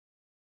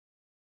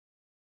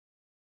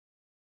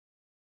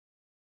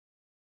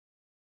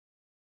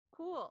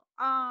cool.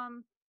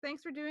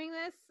 Thanks for doing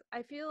this.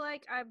 I feel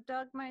like I've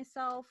dug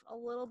myself a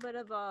little bit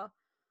of a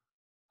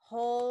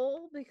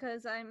hole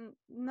because I'm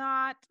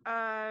not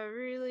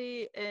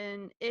really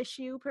an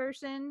issue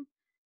person.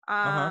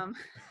 Uh-huh. Um,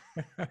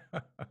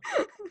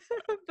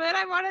 but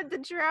I wanted to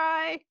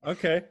try.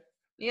 Okay. So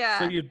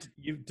Yeah.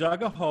 you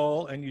dug a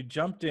hole and you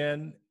jumped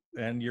in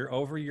and you're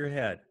over your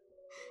head.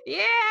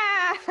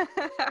 Yeah.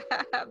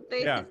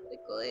 Yeah.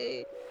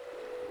 Basically.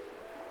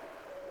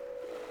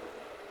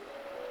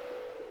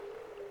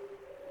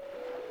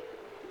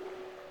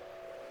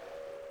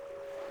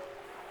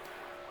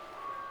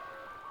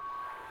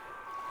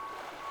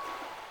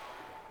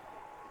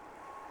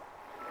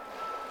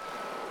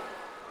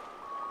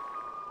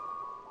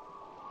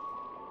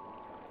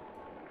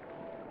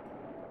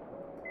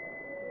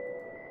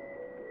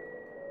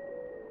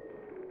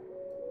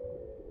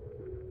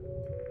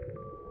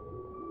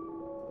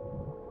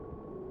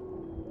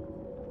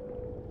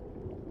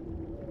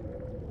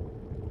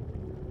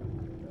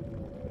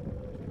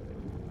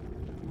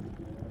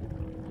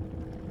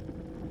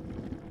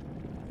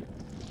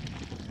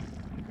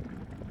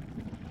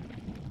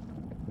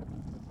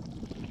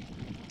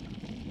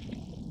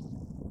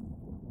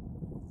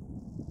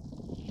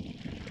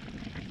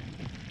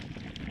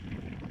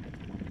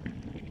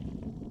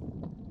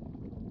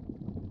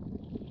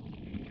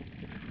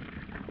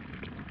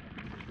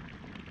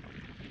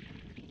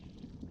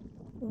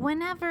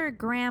 Whenever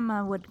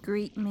Grandma would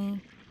greet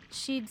me,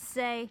 she'd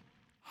say,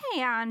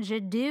 "Hey,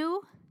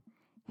 Anjadu.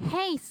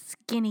 Hey,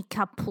 skinny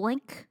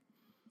cuplink."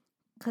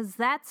 'Cause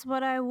that's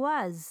what I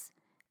was,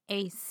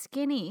 a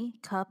skinny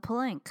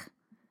cuplink.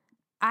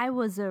 I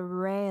was a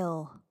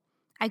rail.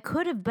 I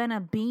could have been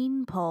a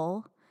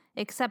beanpole,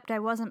 except I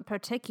wasn't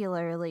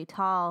particularly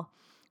tall.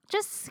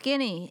 Just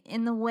skinny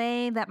in the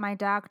way that my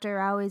doctor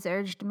always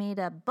urged me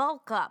to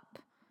bulk up,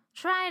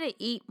 try to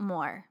eat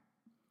more.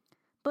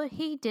 But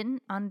he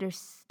didn't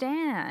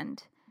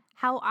understand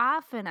how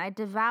often I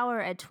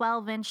devour a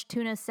 12-inch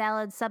tuna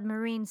salad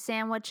submarine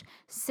sandwich,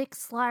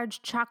 6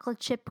 large chocolate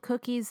chip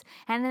cookies,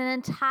 and an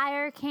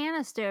entire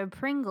canister of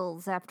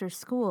Pringles after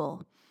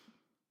school.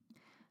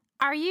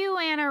 "Are you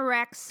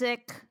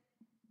anorexic?"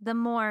 the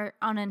more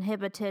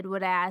uninhibited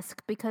would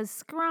ask, because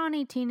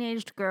scrawny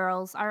teenage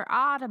girls are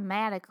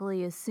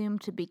automatically assumed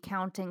to be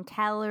counting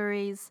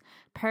calories,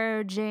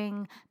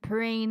 purging,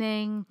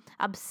 preening,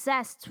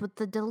 obsessed with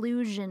the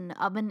delusion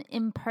of an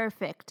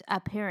imperfect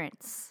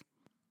appearance.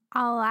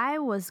 All I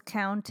was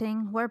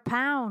counting were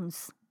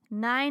pounds,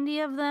 90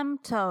 of them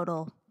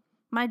total.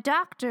 My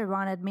doctor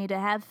wanted me to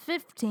have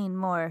 15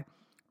 more,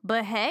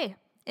 but hey,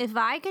 if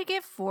I could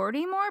get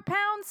 40 more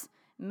pounds,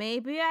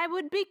 maybe I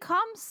would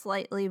become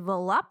slightly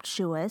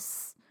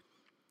voluptuous.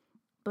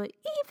 But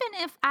even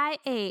if I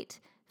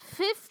ate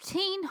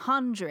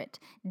 1,500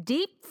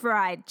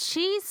 deep-fried,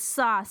 cheese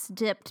sauce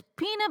dipped,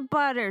 peanut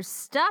butter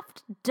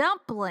stuffed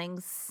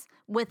dumplings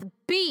with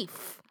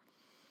beef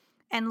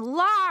and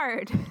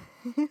lard,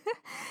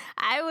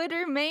 I would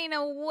remain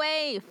a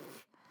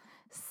waif.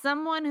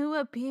 Someone who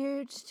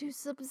appeared to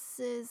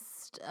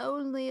subsist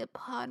only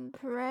upon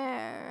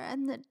prayer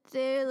and the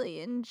daily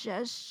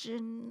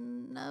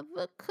ingestion of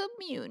a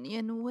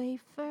communion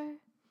wafer.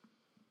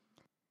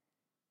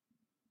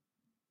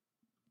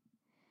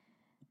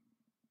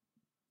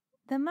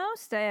 The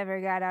most I ever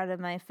got out of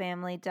my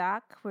family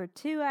doc were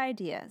 2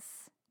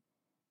 ideas.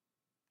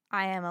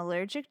 I am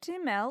allergic to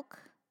milk,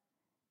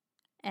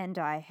 and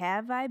I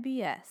have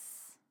IBS.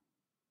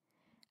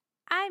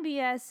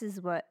 IBS is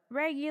what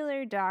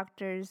regular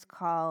doctors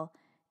call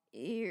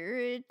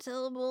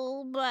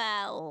irritable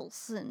bowel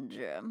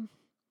syndrome,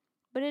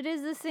 but it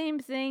is the same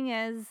thing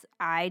as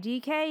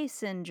IDK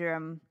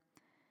syndrome.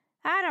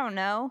 I don't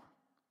know.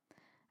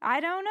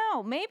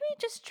 Maybe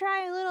just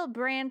try a little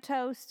bran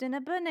toast and a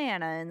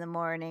banana in the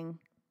morning.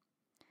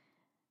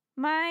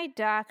 My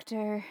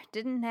doctor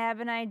didn't have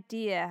an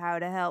idea how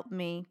to help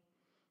me.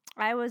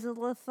 I was a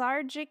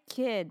lethargic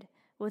kid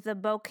with a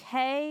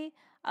bouquet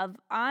of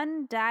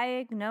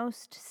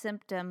undiagnosed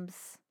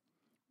symptoms.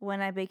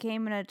 When I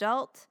became an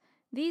adult,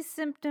 these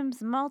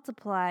symptoms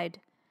multiplied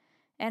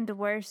and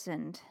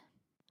worsened.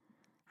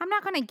 I'm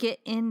not going to get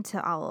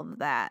into all of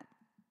that.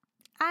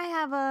 I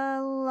have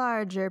a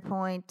larger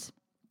point.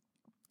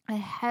 A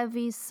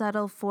heavy,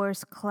 subtle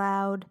force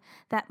cloud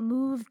that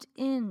moved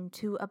in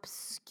to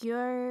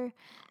obscure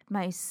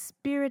my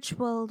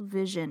spiritual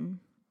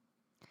vision.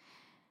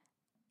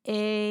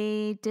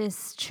 A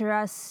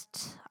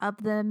distrust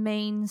of the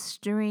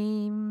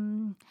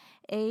mainstream,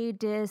 a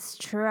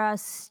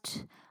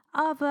distrust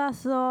of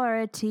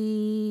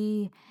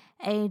authority,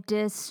 a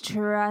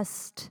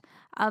distrust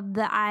of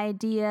the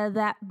idea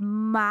that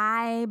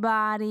my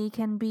body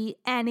can be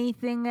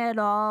anything at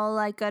all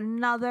like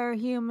another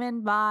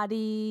human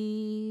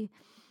body.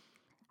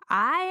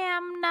 I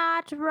am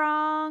not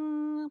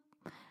wrong,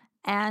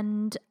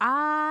 and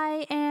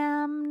I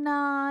am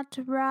not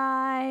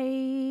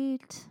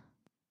right.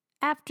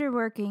 After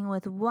working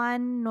with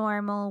one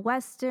normal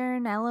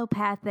Western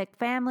allopathic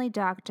family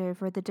doctor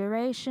for the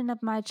duration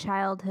of my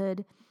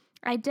childhood,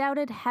 I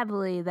doubted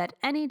heavily that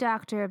any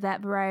doctor of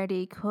that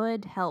variety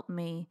could help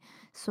me,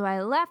 so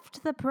I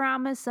left the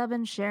promise of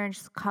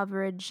insurance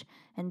coverage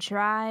and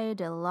tried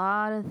a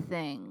lot of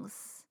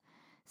things.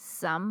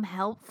 Some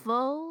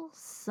helpful,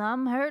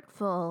 some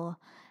hurtful,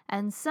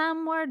 and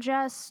some were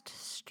just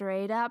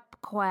straight up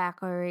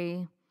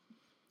quackery.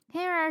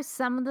 Here are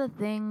some of the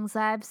things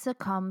I've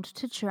succumbed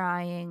to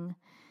trying.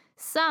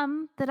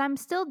 Some that I'm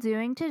still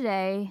doing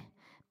today,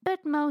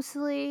 but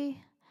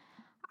mostly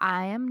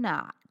I am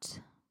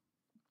not.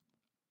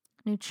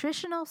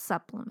 Nutritional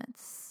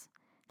supplements,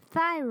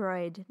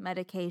 thyroid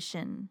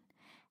medication,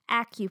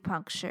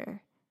 acupuncture,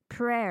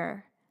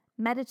 prayer,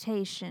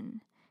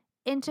 meditation,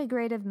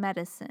 integrative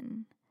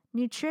medicine,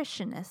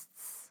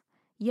 nutritionists,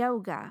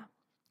 yoga,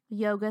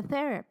 yoga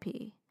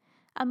therapy,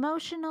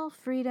 emotional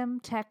freedom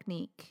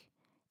technique,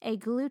 a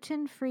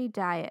gluten-free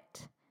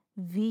diet,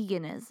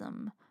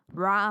 veganism,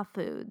 raw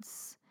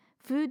foods,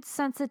 food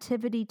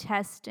sensitivity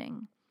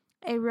testing,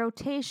 a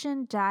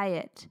rotation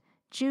diet,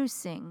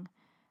 juicing,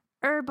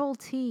 herbal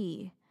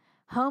tea,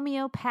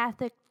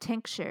 homeopathic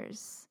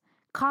tinctures,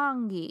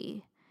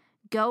 congee,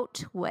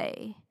 goat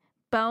whey,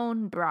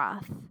 bone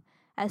broth,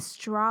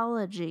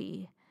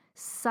 astrology,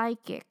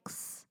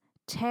 psychics,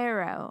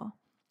 tarot,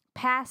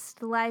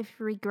 past life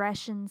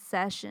regression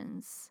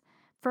sessions,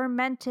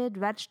 fermented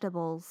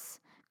vegetables,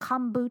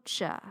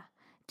 kombucha,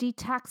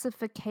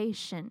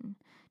 detoxification,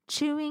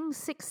 chewing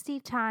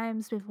 60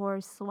 times before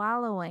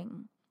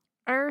swallowing,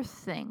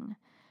 earthing,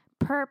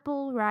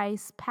 purple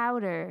rice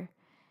powder,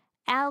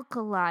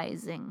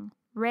 alkalizing,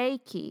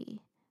 Reiki,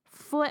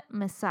 foot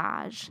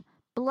massage,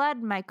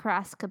 blood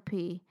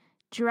microscopy,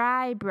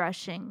 dry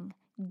brushing,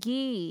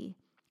 ghee,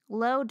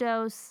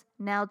 low-dose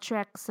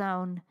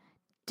naltrexone,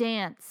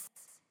 dance,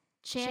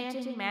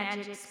 chanting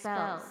magic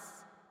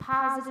spells,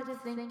 positive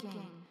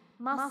thinking,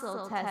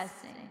 muscle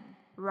testing,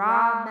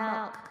 raw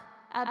milk,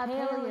 a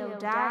paleo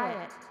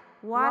diet,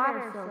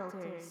 water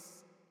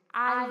filters,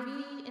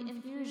 IV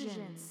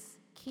infusions,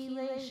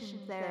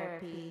 chelation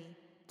therapy,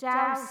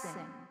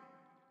 dowsing,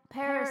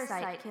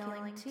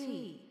 parasite-killing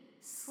tea,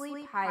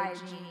 sleep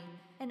hygiene,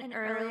 an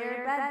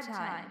earlier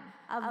bedtime,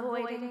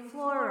 avoiding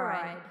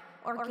fluoride,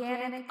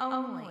 organic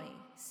only,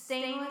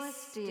 stainless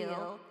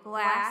steel,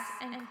 glass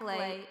and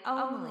clay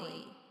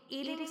only,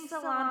 eating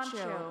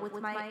cilantro with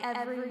my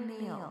every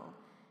meal,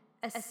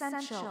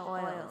 essential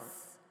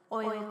oils,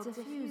 oil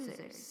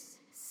diffusers,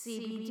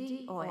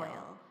 CBD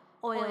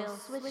oil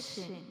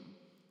switching,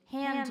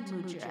 hand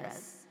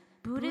mudras,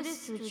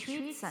 Buddhist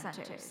retreat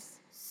centers,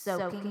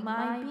 soaking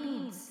my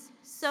beans,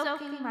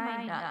 soaking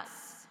my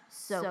nuts,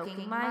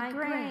 soaking my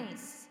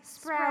grains,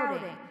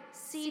 sprouting,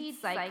 seed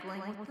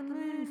cycling with the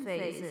moon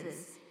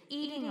phases,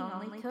 eating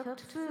only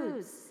cooked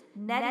foods,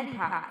 neti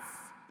pots,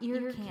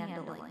 ear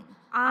candling,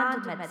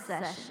 on-demand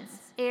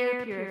sessions,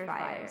 air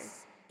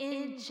purifiers,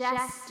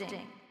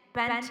 ingesting,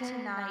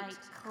 bentonite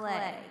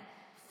clay,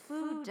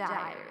 food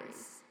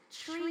diaries,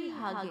 tree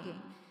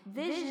hugging,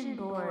 vision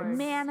boards,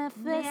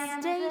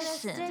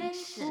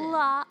 manifestation,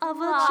 law of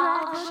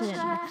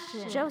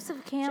attraction,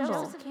 Joseph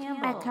Campbell,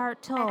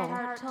 Eckhart Tolle,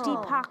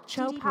 Deepak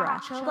Chopra,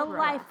 the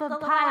life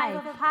of Pi,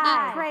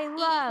 eat, pray,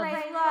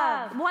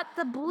 love, what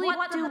the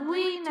bleep do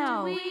we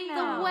know,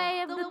 the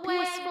way of the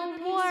peaceful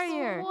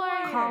warrior,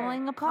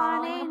 calling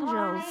upon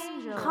angels,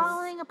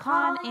 calling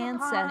upon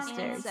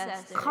ancestors,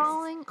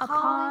 calling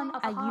upon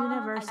a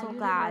universal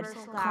God,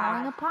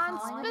 calling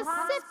upon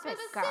specific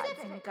gods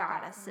and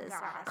goddesses,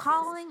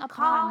 calling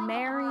upon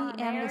Mary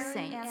and the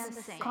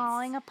saints,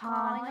 calling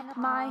upon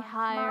my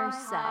higher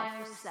self,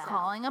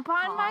 calling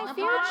upon my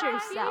future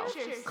self,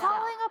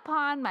 calling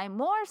upon my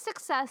more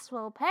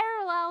successful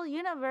parallel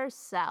universe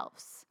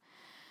selves.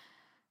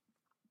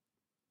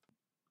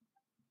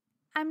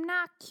 I'm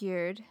not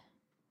cured.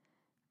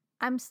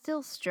 I'm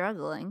still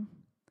struggling.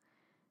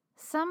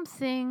 Some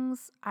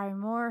things are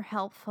more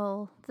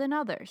helpful than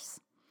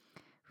others.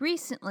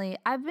 Recently,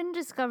 I've been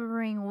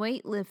discovering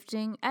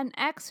weightlifting and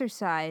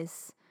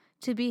exercise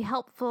to be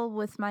helpful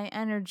with my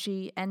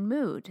energy and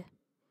mood.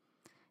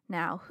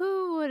 Now,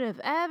 who would have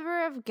ever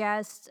have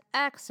guessed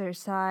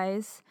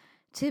exercise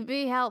to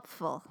be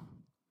helpful?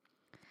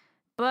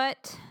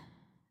 But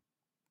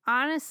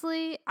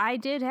honestly, I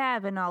did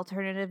have an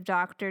alternative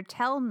doctor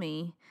tell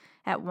me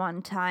at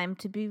one time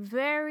to be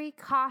very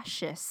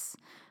cautious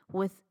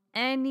with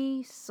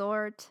any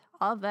sort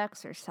of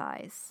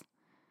exercise.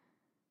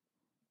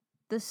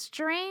 The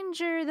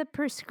stranger the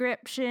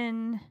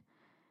prescription,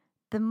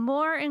 the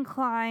more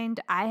inclined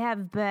I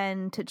have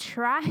been to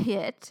try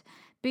it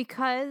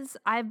because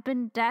I've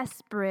been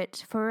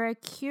desperate for a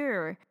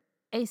cure.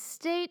 A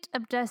state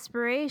of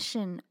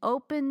desperation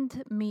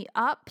opened me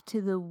up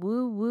to the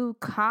woo-woo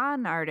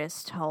con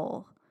artist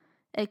hole.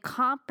 It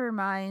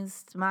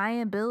compromised my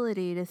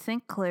ability to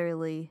think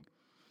clearly.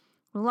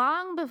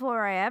 Long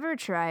before I ever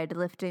tried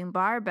lifting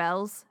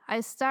barbells,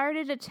 I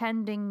started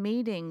attending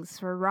meetings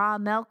for raw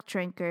milk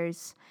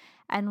drinkers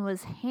and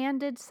was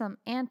handed some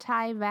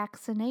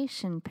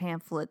anti-vaccination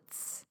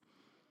pamphlets.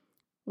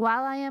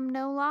 While I am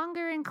no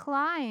longer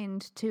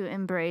inclined to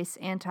embrace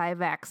anti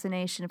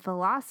vaccination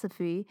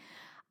philosophy,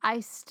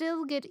 I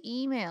still get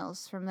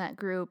emails from that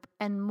group,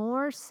 and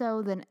more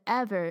so than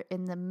ever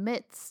in the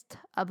midst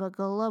of a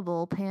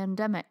global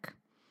pandemic.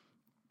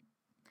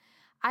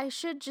 I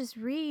should just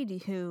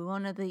read you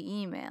one of the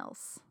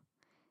emails.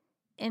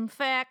 In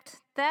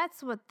fact,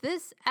 that's what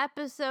this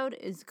episode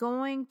is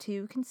going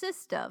to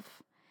consist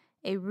of.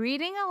 A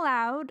reading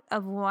aloud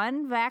of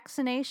one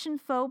vaccination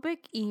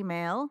phobic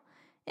email,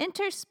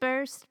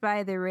 interspersed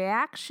by the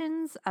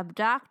reactions of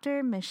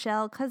Dr.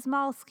 Michelle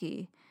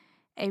Kosmalski,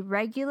 a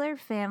regular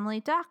family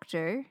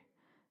doctor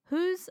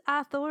whose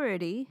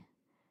authority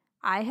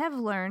I have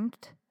learned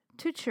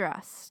to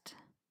trust.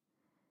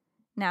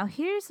 Now,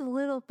 here's a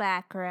little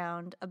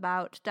background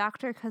about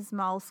Dr.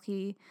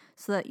 Kosmalski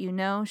so that you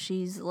know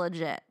she's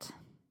legit.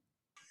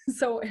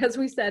 So as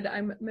we said,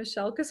 I'm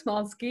Michelle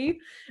Kosmalski.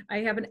 I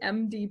have an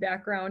MD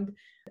background.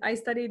 I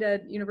studied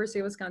at University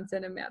of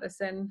Wisconsin in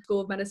Madison, School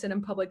of Medicine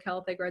and Public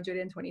Health. I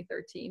graduated in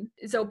 2013.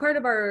 So part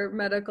of our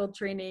medical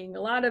training, a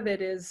lot of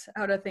it is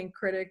how to think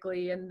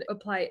critically and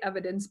apply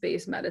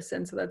evidence-based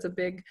medicine. So that's a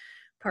big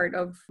part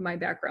of my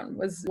background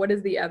was what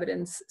does the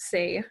evidence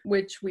say,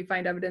 which we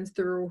find evidence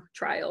through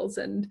trials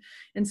and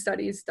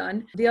studies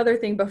done. The other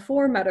thing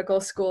before medical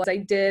school is I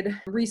did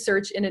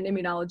research in an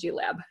immunology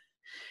lab.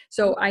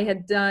 So I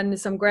had done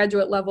some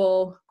graduate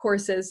level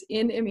courses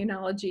in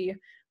immunology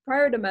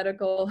prior to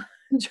medical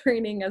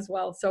training as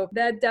well. So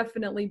that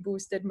definitely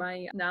boosted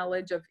my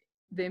knowledge of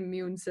the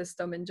immune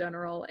system in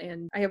general.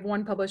 And I have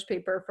one published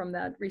paper from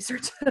that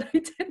research that I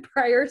did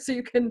prior, so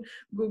you can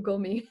Google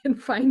me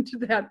and find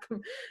that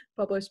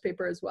published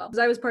paper as well.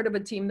 I was part of a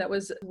team that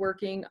was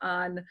working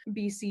on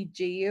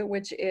BCG,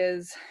 which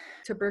is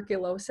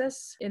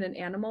tuberculosis in an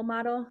animal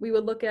model. We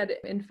would look at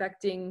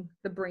infecting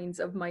the brains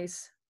of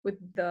mice with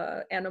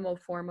the animal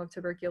form of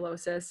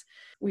tuberculosis.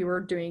 We were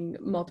doing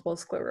multiple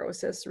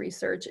sclerosis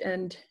research.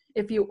 And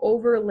if you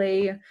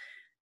overlay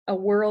a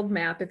world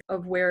map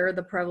of where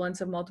the prevalence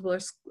of multiple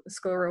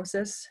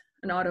sclerosis,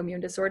 an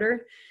autoimmune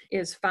disorder,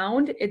 is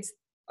found, it's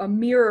a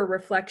mirror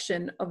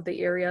reflection of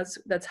the areas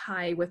that's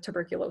high with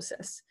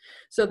tuberculosis.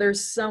 So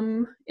there's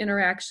some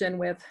interaction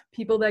with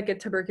people that get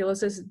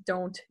tuberculosis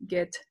don't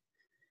get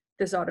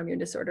this autoimmune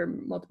disorder,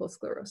 multiple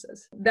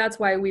sclerosis. That's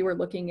why we were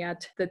looking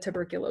at the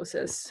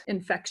tuberculosis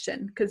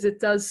infection, because it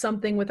does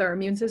something with our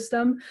immune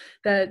system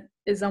that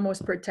is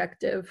almost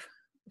protective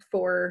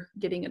for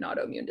getting an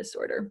autoimmune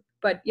disorder.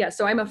 But yeah,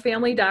 so I'm a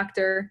family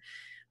doctor.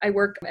 I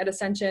work at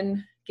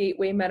Ascension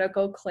Gateway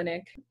Medical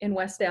Clinic in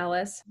West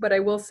Dallas. But I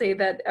will say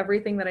that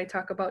everything that I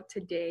talk about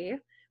today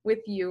with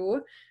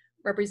you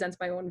represents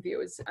my own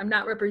views. I'm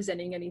not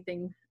representing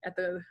anything at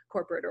the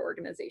corporate or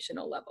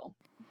organizational level.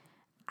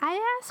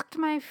 I asked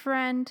my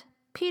friend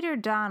Peter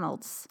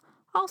Donalds,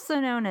 also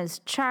known as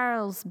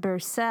Charles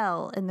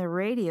Burcell in the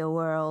radio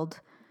world,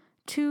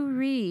 to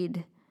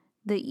read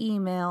the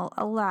email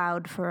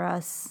aloud for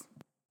us.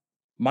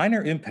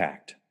 Minor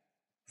impact.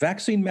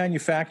 Vaccine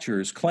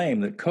manufacturers claim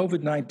that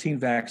COVID-19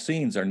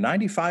 vaccines are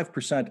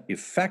 95%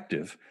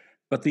 effective,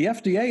 but the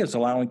FDA is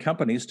allowing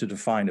companies to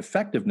define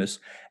effectiveness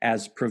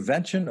as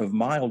prevention of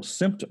mild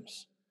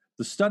symptoms.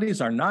 The studies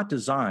are not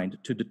designed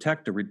to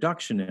detect a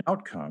reduction in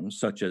outcomes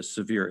such as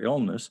severe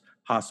illness,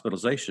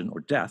 hospitalization, or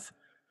death.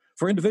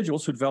 For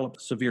individuals who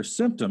develop severe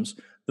symptoms,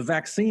 the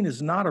vaccine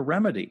is not a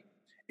remedy.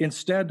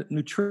 Instead,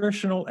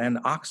 nutritional and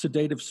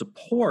oxidative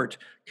support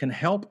can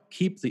help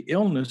keep the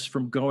illness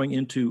from going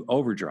into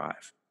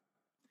overdrive.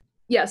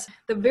 Yes,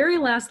 the very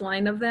last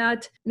line of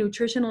that,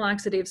 nutritional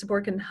oxidative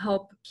support can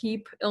help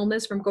keep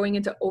illness from going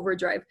into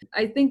overdrive.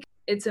 I think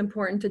it's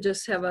important to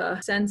just have a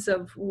sense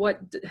of what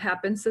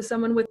happens to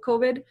someone with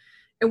COVID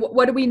and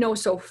what do we know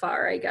so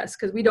far, I guess,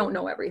 because we don't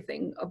know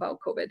everything about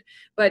COVID.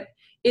 But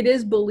it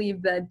is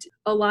believed that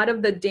a lot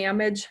of the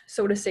damage,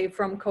 so to say,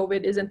 from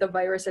COVID isn't the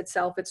virus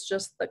itself, it's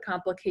just the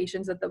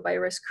complications that the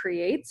virus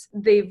creates.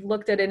 They've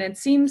looked at it and it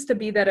seems to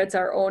be that it's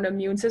our own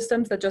immune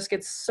systems that just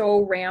gets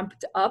so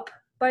ramped up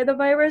by the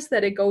virus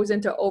that it goes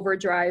into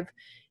overdrive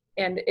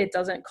and it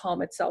doesn't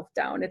calm itself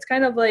down. It's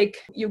kind of like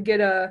you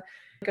get a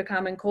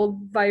common cold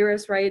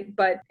virus, right?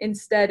 But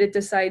instead it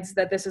decides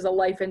that this is a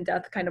life and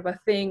death kind of a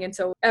thing. And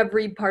so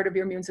every part of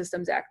your immune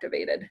system's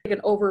activated, like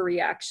an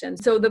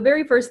overreaction. So the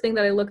very first thing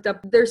that I looked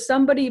up, there's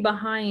somebody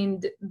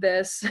behind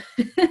this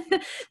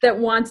that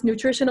wants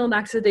nutritional and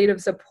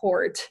oxidative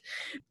support.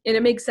 And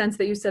it makes sense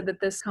that you said that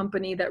this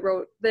company that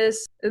wrote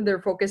this, their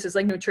focus is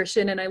like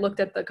nutrition. And I looked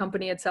at the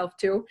company itself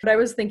too. But I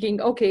was thinking,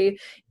 okay,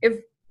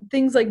 if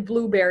things like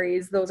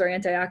blueberries, those are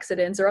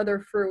antioxidants, or other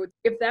fruits,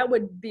 if that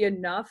would be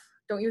enough,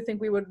 don't you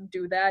think we would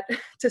do that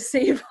to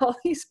save all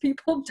these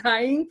people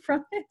dying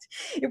from it?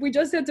 If we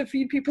just had to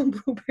feed people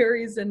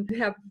blueberries and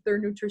have their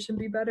nutrition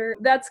be better,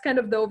 that's kind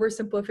of the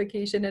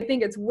oversimplification. And I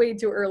think it's way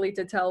too early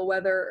to tell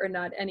whether or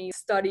not any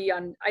study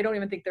on, I don't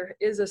even think there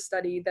is a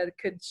study that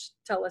could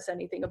tell us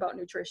anything about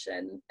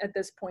nutrition at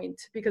this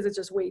point, because it's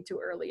just way too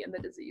early in the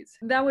disease.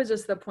 That was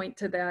just the point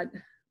to that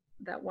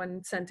that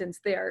one sentence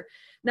there.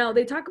 Now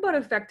they talk about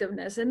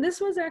effectiveness, and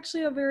this was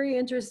actually a very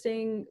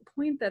interesting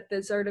point that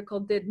this article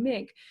did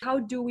make. How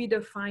do we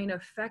define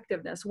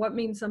effectiveness? What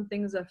means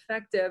something's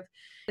effective?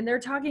 And they're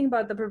talking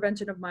about the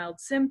prevention of mild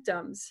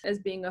symptoms as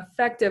being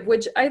effective,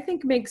 which I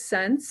think makes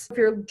sense. If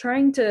you're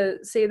trying to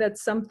say that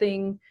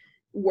something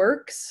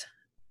works,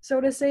 so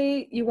to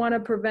say, you want to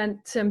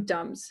prevent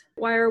symptoms.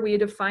 Why are we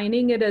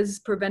defining it as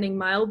preventing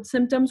mild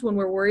symptoms when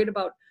we're worried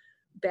about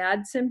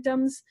bad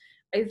symptoms?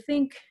 I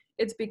think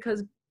it's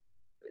because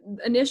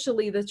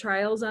initially the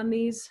trials on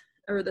these,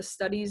 or the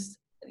studies,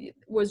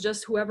 was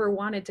just whoever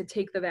wanted to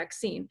take the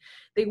vaccine.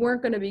 They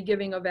weren't going to be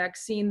giving a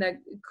vaccine that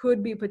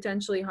could be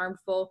potentially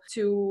harmful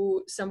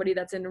to somebody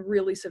that's in a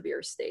really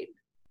severe state.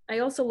 I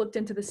also looked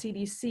into the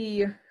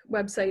CDC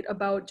website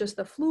about just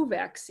the flu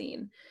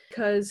vaccine,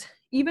 because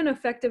even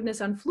effectiveness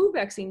on flu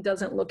vaccine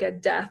doesn't look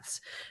at deaths.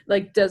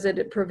 Like, does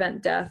it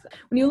prevent death?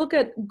 When you look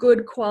at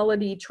good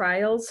quality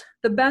trials,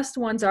 the best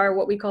ones are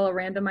what we call a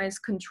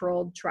randomized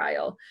controlled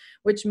trial,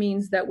 which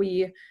means that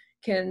we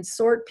can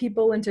sort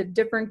people into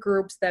different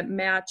groups that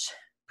match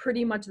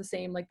pretty much the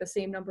same, like the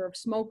same number of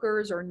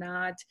smokers or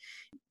not,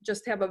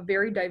 just have a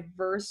very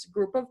diverse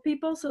group of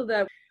people so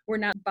that we're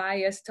not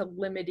biased to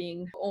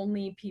limiting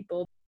only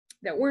people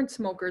that weren't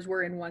smokers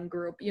were in one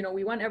group. You know,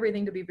 we want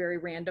everything to be very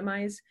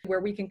randomized, where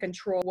we can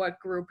control what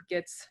group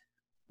gets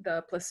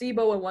the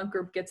placebo and one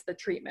group gets the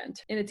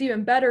treatment. And it's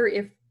even better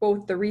if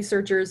both the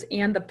researchers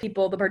and the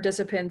people, the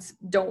participants,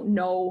 don't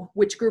know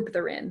which group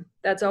they're in.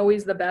 That's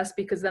always the best,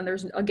 because then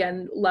there's,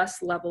 again,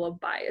 less level of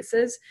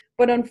biases.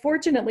 But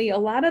unfortunately, a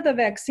lot of the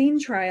vaccine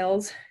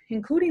trials,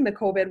 including the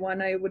COVID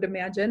one, I would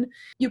imagine,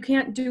 you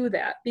can't do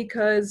that,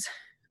 because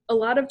a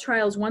lot of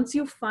trials, once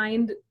you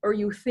find or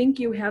you think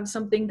you have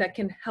something that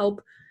can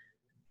help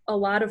a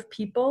lot of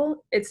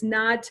people, it's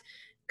not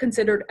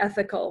considered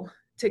ethical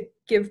to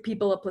give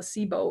people a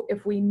placebo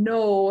if we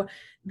know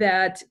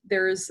that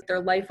there's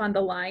their life on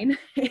the line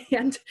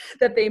and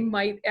that they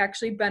might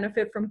actually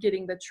benefit from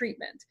getting the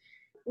treatment.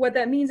 What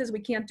that means is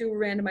we can't do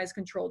randomized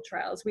controlled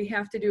trials. We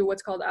have to do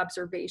what's called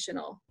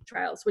observational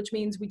trials, which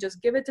means we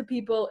just give it to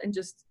people and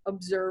just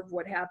observe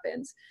what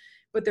happens.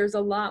 But there's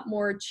a lot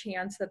more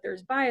chance that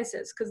there's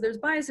biases, because there's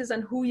biases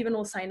on who even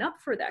will sign up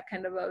for that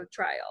kind of a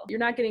trial. You're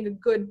not getting a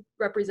good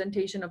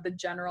representation of the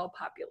general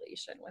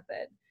population with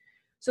it.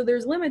 So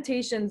there's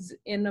limitations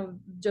in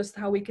just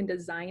how we can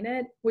design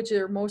it, which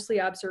are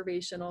mostly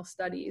observational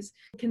studies.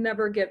 We can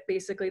never get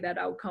basically that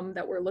outcome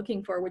that we're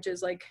looking for, which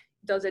is like,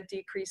 does it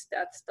decrease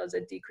deaths? Does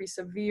it decrease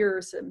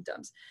severe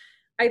symptoms?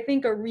 I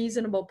think a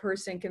reasonable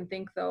person can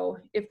think, though,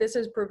 if this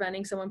is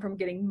preventing someone from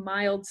getting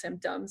mild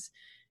symptoms,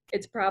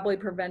 it's probably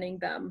preventing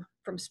them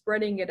from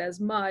spreading it as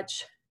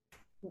much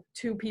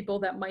to people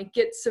that might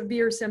get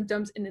severe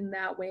symptoms, and in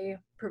that way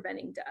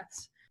preventing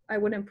deaths. I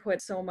wouldn't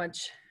put so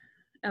much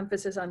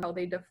emphasis on how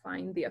they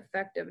define the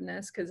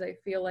effectiveness, because I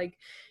feel like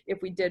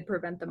if we did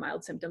prevent the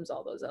mild symptoms,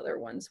 all those other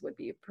ones would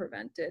be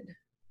prevented,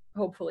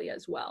 hopefully,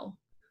 as well.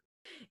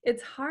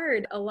 It's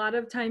hard. A lot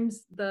of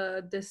times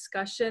the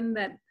discussion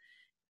that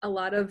a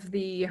lot of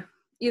the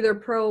either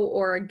pro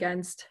or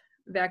against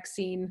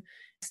vaccine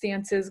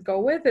stances go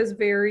with is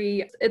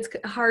it's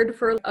hard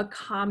for a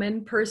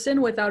common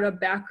person without a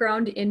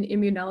background in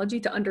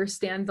immunology to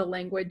understand the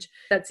language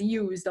that's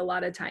used a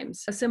lot of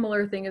times. A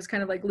similar thing is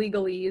kind of like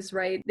legalese,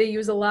 right? They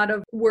use a lot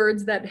of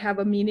words that have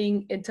a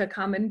meaning into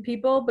common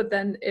people, but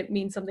then it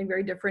means something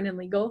very different in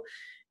legal.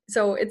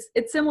 So it's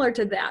similar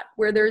to that,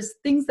 where there's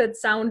things that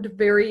sound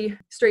very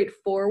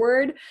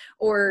straightforward,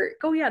 or,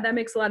 oh yeah, that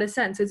makes a lot of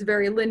sense. It's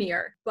very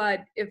linear.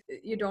 But if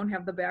you don't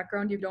have the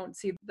background, you don't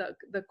see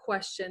the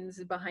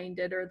questions behind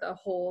it or the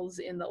holes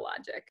in the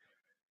logic.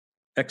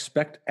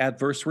 Expect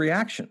adverse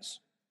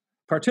reactions.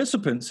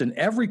 Participants in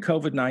every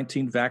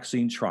COVID-19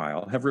 vaccine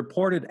trial have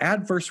reported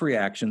adverse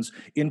reactions,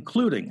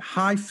 including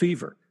high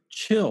fever,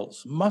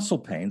 chills, muscle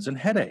pains, and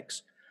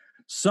headaches.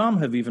 Some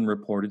have even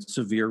reported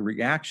severe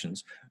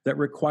reactions that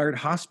required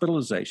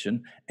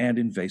hospitalization and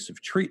invasive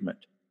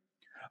treatment.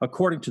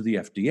 According to the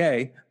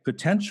FDA,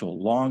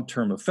 potential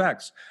long-term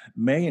effects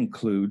may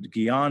include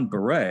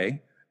Guillain-Barré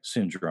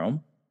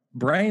syndrome,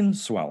 brain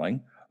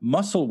swelling,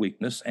 muscle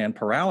weakness and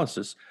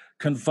paralysis,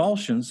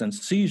 convulsions and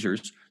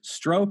seizures,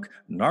 stroke,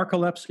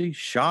 narcolepsy,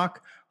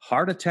 shock,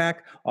 heart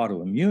attack,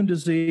 autoimmune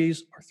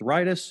disease,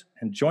 arthritis,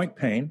 and joint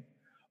pain,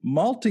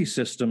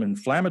 multi-system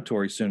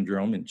inflammatory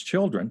syndrome in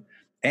children,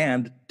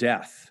 and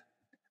death.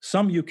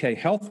 Some UK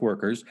health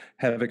workers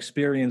have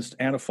experienced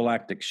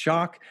anaphylactic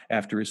shock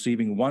after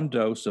receiving one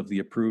dose of the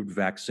approved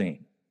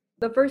vaccine.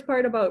 The first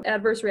part about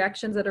adverse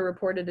reactions that are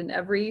reported in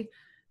every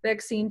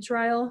vaccine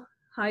trial,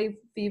 high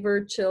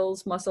fever,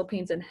 chills, muscle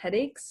pains, and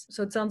headaches.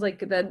 So it sounds like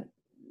that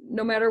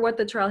no matter what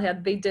the trial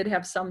had, they did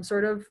have some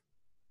sort of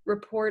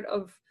report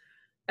of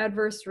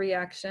adverse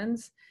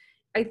reactions.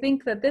 I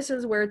think that this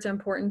is where it's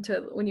important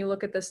to, when you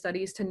look at the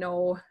studies, to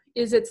know,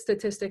 is it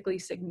statistically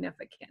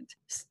significant?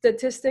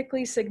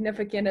 Statistically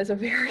significant is a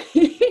very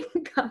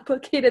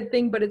complicated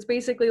thing, but it's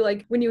basically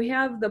like when you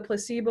have the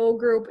placebo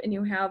group and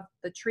you have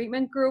the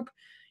treatment group,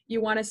 You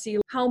want to see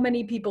how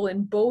many people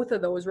in both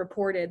of those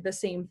reported the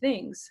same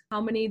things. How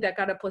many that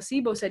got a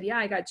placebo said, yeah,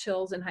 I got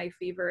chills and high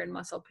fever and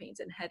muscle pains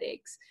and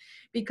headaches.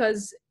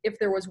 Because if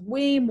there was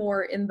way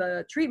more in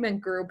the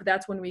treatment group,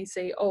 that's when we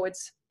say, oh,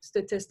 it's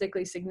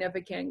statistically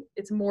significant.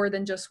 It's more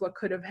than just what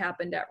could have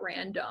happened at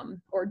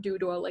random or due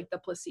to the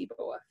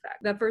placebo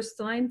effect. That first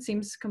line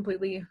seems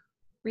completely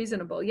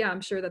reasonable. Yeah,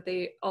 I'm sure that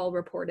they all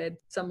reported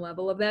some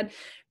level of that.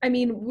 I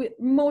mean,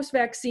 most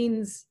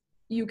vaccines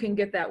you can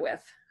get that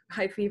with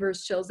high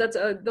fevers, chills.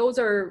 Those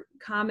are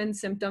common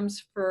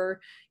symptoms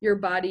for your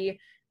body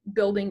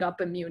building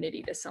up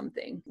immunity to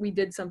something. We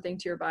did something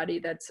to your body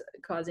that's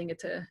causing it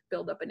to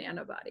build up an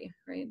antibody,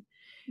 right?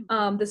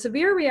 The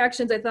severe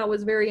reactions I thought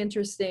was very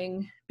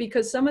interesting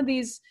because some of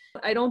these,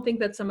 I don't think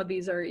that some of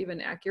these are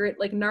even accurate.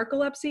 Like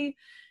narcolepsy,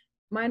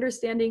 my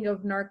understanding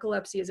of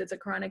narcolepsy is it's a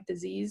chronic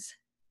disease.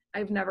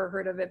 I've never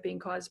heard of it being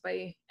caused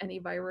by any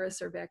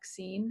virus or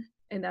vaccine.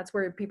 And that's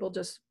where people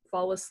just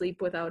fall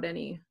asleep without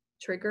any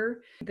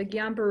trigger. The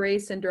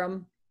Guillain-Barré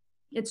syndrome,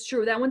 it's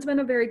true. That one's been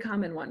a very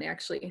common one,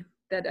 actually,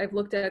 that I've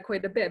looked at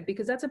quite a bit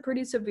because that's a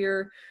pretty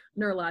severe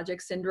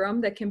neurologic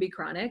syndrome that can be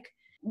chronic.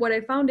 What I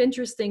found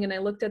interesting, and I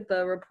looked at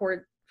the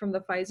report from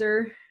the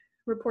Pfizer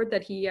report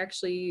that he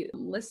actually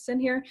lists in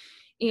here,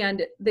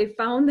 and they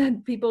found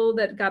that people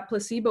that got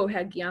placebo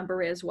had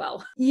Guillain-Barré as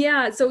well.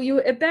 Yeah, so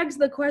it begs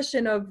the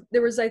question of,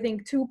 there was, I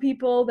think, 2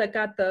 people that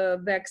got the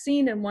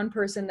vaccine and 1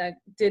 person that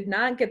did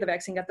not get the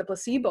vaccine, got the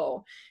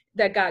placebo,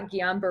 that got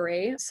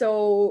Guillain-Barré.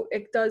 So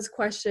it does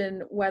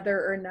question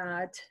whether or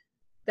not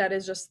that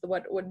is just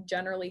what would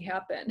generally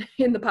happen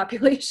in the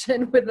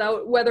population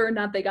without whether or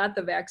not they got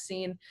the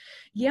vaccine.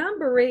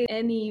 Guillain-Barré,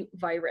 any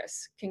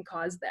virus can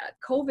cause that.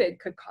 COVID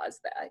could cause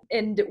that.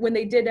 And when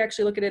they did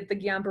actually look at it, the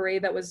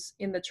Guillain-Barré that was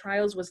in the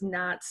trials was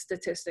not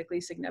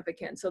statistically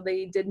significant. So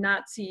they did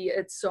not see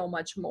it so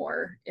much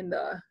more in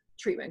the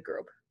treatment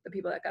group, the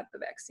people that got the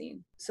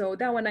vaccine. So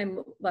that one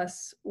I'm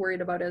less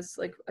worried about as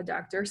like a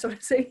doctor, so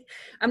to say.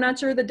 I'm not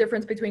sure the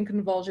difference between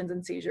convulsions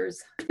and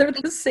seizures. They're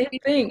the same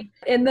thing.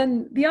 And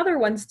then the other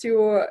ones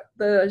too,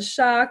 the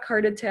shock,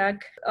 heart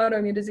attack,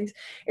 autoimmune disease,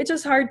 it's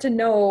just hard to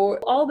know.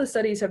 All the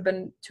studies have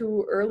been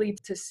too early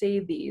to say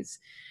these.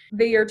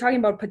 They are talking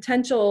about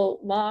potential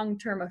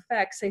long-term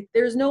effects.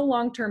 There's no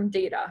long-term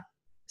data.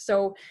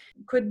 So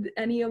could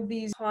any of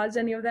these cause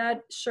any of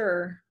that?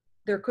 Sure,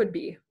 there could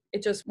be.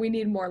 It just, we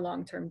need more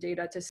long-term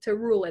data to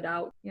rule it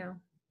out. Yeah.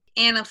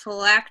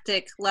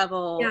 Anaphylactic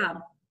level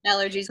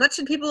allergies. What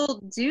should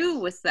people do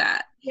with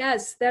that?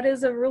 Yes, that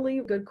is a really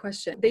good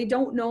question. They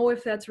don't know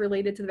if that's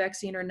related to the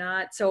vaccine or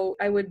not. So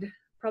I would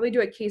probably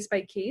do it case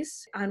by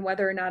case on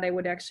whether or not I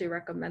would actually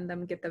recommend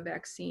them get the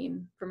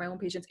vaccine for my own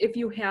patients. If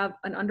you have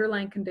an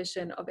underlying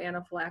condition of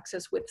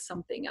anaphylaxis with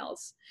something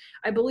else.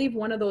 I believe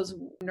one of those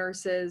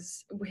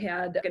nurses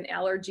had an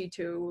allergy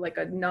to like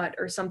a nut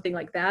or something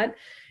like that.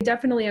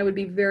 Definitely, I would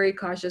be very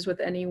cautious with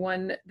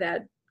anyone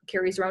that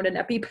carries around an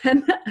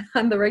EpiPen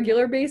on the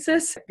regular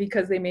basis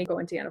because they may go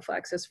into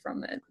anaphylaxis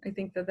from it. I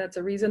think that that's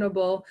a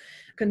reasonable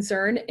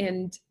concern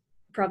and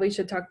probably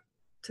should talk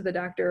to the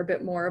doctor a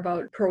bit more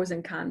about pros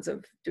and cons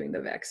of doing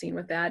the vaccine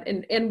with that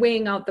and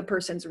weighing out the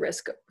person's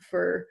risk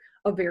for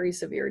a very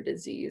severe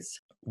disease.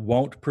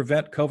 Won't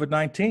prevent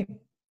COVID-19.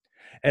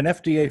 An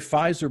FDA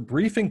Pfizer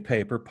briefing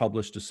paper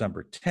published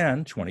December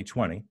 10,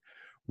 2020,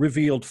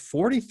 revealed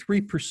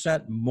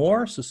 43%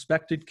 more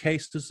suspected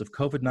cases of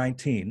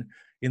COVID-19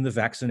 in the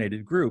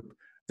vaccinated group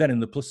than in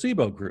the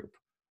placebo group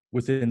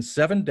within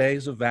 7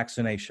 days of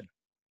vaccination.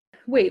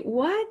 Wait,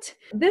 what?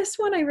 This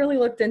one I really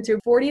looked into.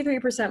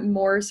 43%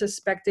 more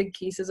suspected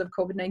cases of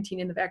COVID-19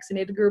 in the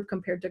vaccinated group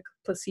compared to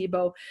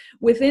placebo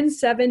within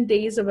 7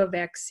 days of a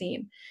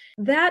vaccine.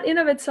 That in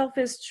of itself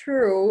is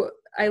true.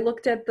 I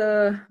looked at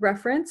the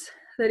reference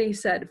that he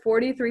said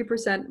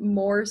 43%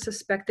 more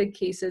suspected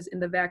cases in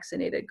the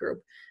vaccinated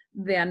group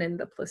than in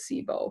the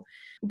placebo.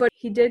 But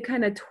he did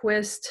kind of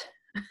twist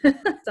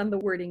on the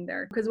wording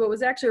there, because what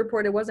was actually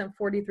reported wasn't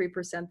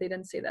 43%. They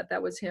didn't say that.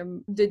 That was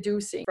him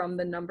deducing from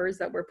the numbers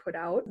that were put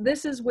out.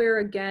 This is where,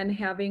 again,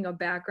 having a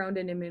background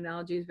in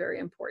immunology is very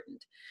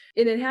important.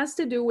 And it has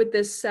to do with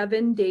this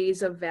 7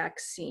 days of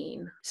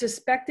vaccine.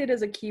 Suspected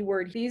is a key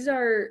word. These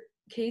are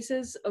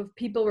cases of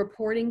people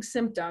reporting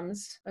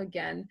symptoms,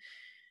 again,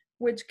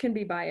 which can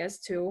be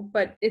biased too,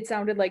 but it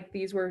sounded like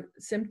these were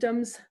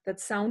symptoms that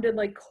sounded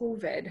like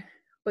COVID,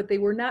 but they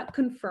were not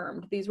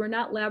confirmed. These were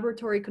not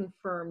laboratory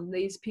confirmed.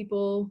 These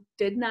people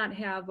did not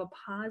have a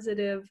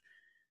positive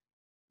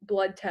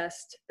blood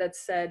test that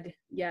said,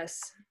 yes,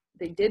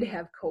 they did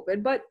have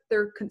COVID, but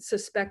they're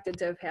suspected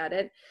to have had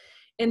it.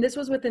 And this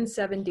was within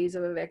 7 days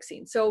of a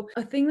vaccine. So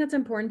a thing that's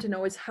important to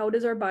know is, how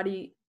does our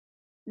body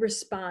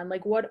respond?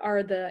 Like, what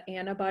are the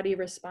antibody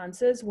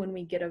responses when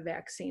we get a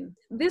vaccine?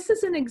 This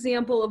is an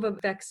example of a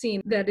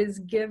vaccine that is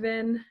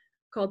given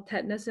called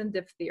tetanus and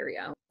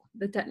diphtheria,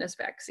 the tetanus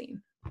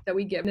vaccine that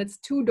we give. And it's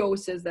 2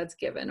 doses that's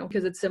given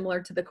because it's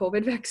similar to the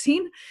COVID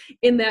vaccine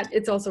in that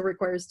it also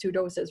requires 2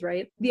 doses,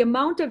 right? The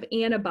amount of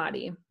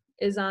antibody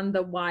is on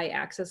the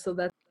y-axis. So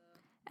that's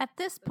At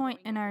this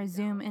point in our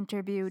Zoom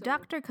interview,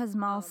 Dr.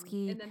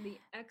 Kozmalski and then the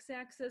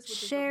x-axis, which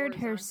shared is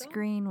the her horizontal,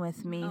 screen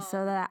with me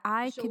so that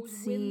I could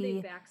shows when they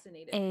see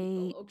vaccinated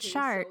a people. Okay, so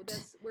chart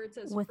that's where it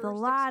says with a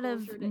first lot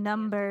of exposure to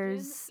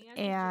numbers antigen.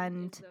 Antigen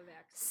and is the vaccine.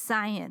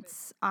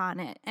 science on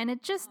it. And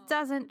it just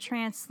doesn't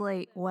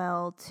translate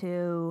well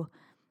to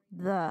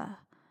the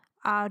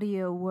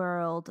audio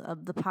world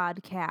of the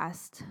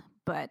podcast.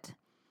 But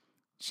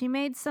she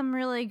made some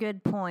really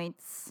good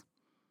points.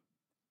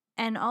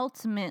 And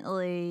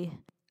ultimately,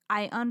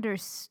 I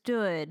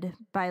understood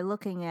by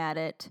looking at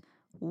it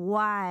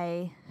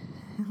why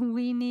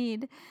we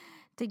need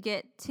to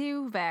get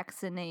 2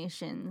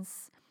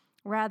 vaccinations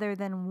rather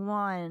than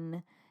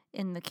 1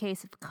 in the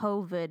case of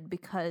COVID,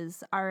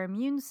 because our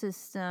immune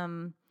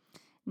system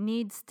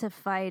needs to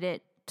fight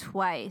it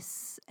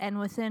twice and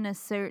within a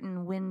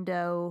certain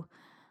window.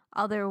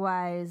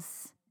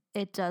 Otherwise,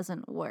 it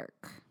doesn't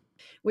work.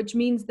 Which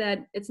means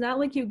that it's not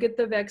like you get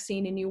the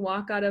vaccine and you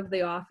walk out of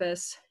the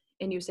office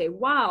and you say,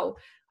 wow,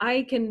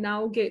 I can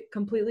now get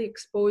completely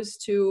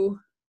exposed to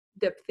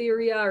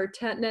diphtheria or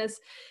tetanus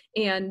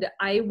and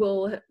I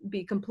will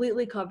be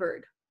completely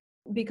covered,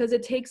 because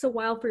it takes a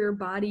while for your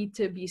body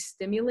to be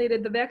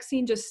stimulated. The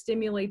vaccine just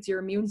stimulates your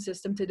immune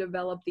system to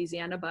develop these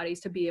antibodies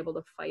to be able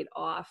to fight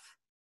off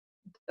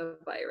the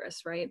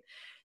virus, right?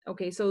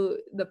 Okay, so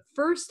the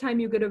first time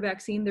you get a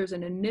vaccine, there's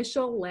an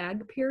initial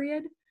lag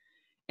period,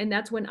 and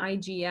that's when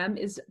IgM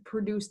is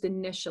produced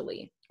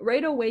initially.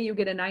 Right away, you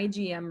get an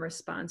IgM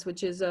response,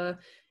 which is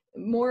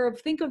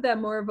think of that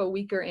more of a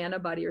weaker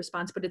antibody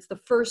response, but it's the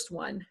first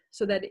one.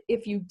 So that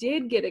if you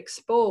did get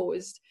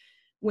exposed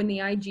when the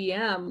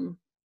IgM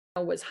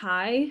was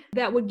high,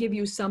 that would give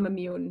you some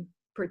immune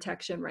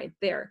protection right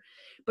there.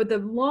 But the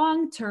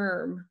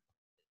long-term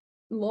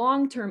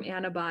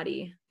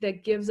antibody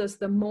that gives us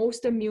the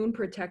most immune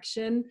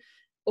protection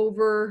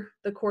over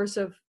the course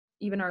of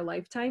even our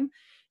lifetime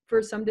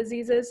for some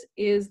diseases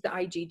is the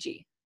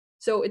IgG.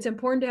 So it's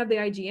important to have the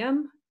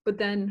IgM, but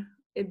then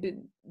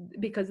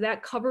because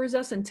that covers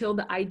us until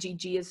the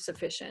IgG is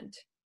sufficient.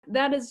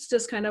 That is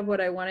just kind of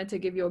what I wanted to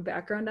give you a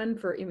background on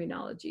for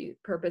immunology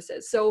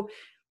purposes. So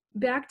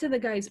back to the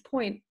guy's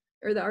point,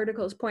 or the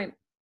article's point,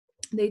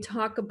 they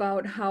talk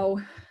about how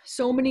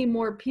so many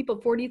more people,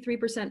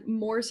 43%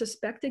 more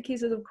suspected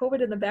cases of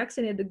COVID in the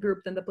vaccinated group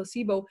than the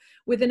placebo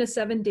within a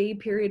 7-day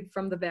period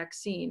from the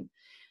vaccine.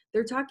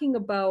 They're talking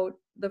about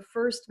the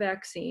first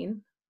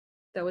vaccine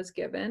that was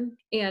given,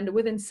 and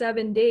within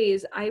 7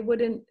 days,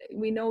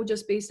 we know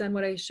just based on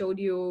what I showed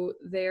you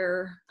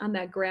there on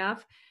that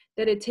graph,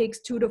 that it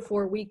takes 2 to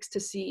 4 weeks to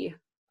see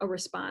a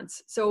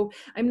response. So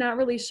I'm not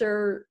really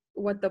sure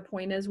what the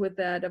point is with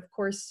that. Of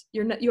course,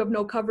 you have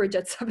no coverage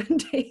at 7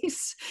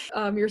 days.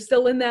 You're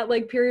still in that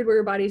period where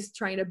your body's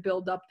trying to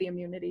build up the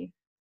immunity.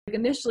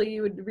 Initially,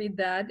 you would read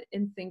that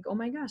and think, oh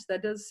my gosh,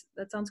 that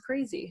sounds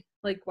crazy.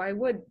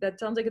 That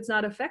sounds like it's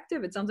not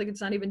effective. It sounds like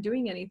it's not even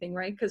doing anything,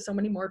 right? Because so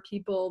many more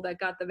people that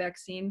got the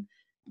vaccine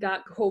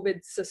got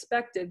COVID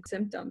suspected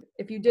symptom.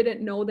 If you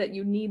didn't know that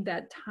you need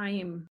that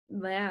time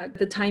lag,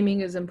 the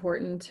timing is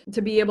important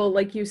to be able,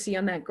 like you see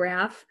on that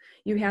graph,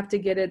 you have to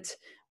get it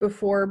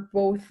before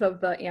both of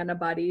the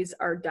antibodies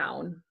are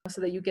down so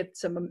that you get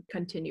some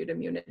continued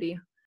immunity.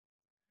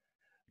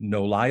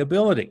 No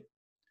liability.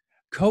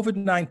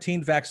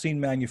 COVID-19 vaccine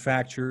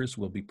manufacturers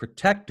will be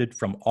protected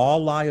from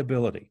all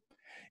liability.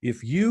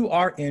 If you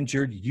are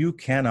injured, you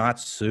cannot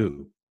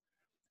sue.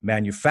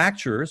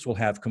 Manufacturers will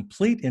have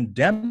complete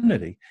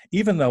indemnity,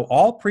 even though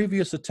all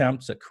previous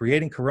attempts at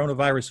creating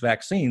coronavirus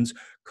vaccines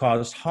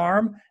caused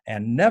harm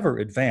and never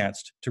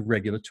advanced to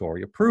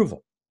regulatory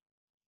approval.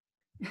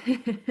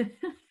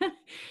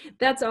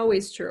 That's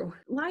always true.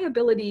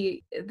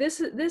 Liability,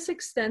 this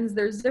extends,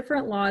 there's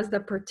different laws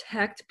that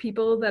protect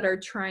people that are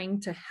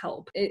trying to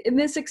help. And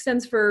this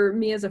extends for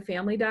me as a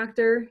family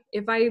doctor.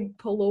 If I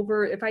pull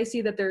over, if I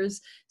see that there's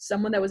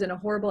someone that was in a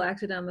horrible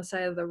accident on the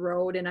side of the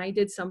road and I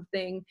did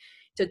something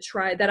to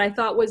try that I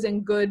thought was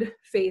in good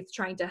faith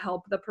trying to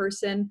help the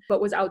person,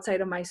 but was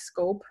outside of my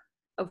scope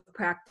of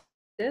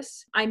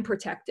practice, I'm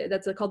protected.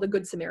 That's called the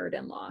Good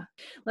Samaritan law.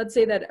 Let's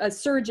say that a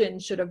surgeon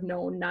should have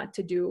known not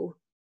to do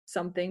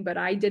something, but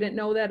I didn't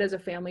know that as a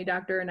family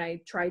doctor and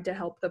I tried to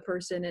help the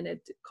person and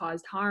it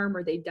caused harm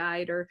or they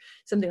died or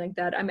something like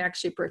that. I'm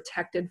actually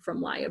protected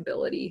from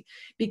liability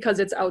because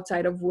it's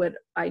outside of what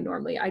I'm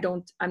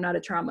not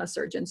a trauma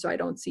surgeon, so I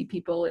don't see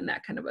people in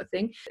that kind of a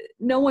thing.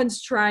 No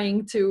one's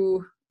trying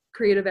to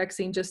create a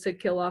vaccine just to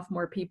kill off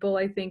more people.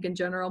 I think in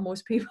general,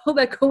 most people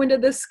that go into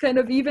this kind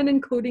of, even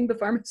including the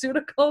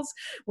pharmaceuticals,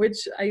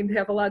 which I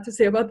have a lot to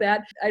say about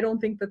that, I don't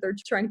think that they're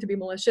trying to be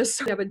malicious.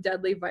 We have a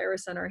deadly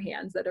virus on our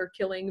hands that are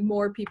killing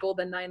more people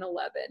than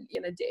 9/11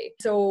 in a day.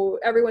 So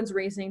everyone's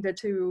racing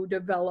to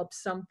develop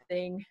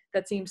something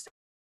that seems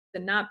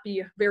to not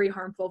be very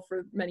harmful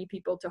for many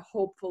people to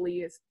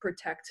hopefully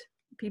protect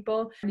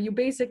people. You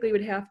basically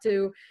would have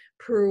to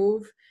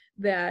prove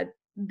that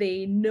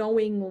they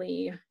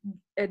knowingly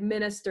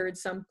administered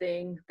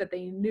something that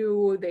they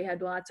knew they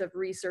had lots of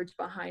research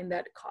behind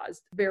that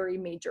caused very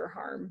major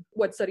harm.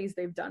 What studies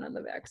they've done on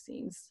the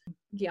vaccines.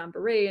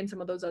 Guillain-Barré and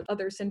some of those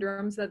other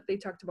syndromes that they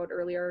talked about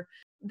earlier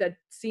that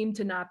seem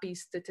to not be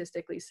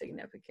statistically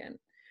significant.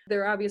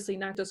 They're obviously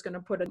not just going to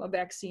put a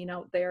vaccine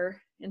out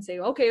there and say,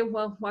 okay,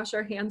 well, wash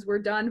our hands, we're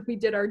done, we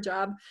did our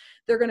job.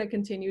 They're going to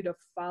continue to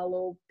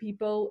follow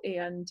people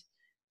and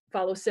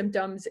follow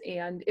symptoms.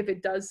 And if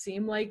it does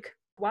seem like,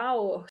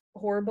 wow,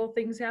 horrible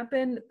things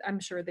happen,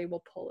 I'm sure they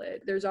will pull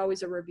it. There's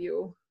always a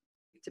review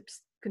to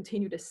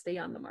continue to stay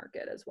on the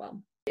market as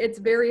well. It's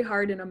very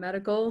hard in a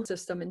medical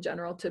system in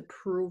general to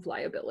prove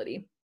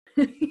liability.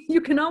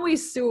 You can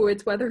always sue,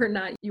 it's whether or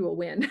not you will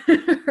win,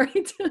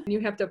 right? You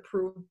have to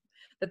prove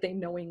that they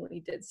knowingly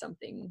did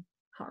something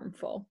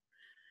harmful.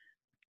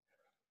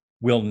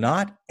 Will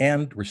not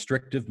end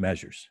restrictive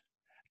measures.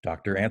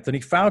 Dr. Anthony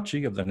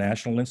Fauci of the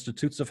National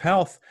Institutes of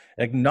Health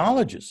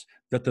acknowledges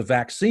that the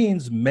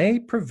vaccines may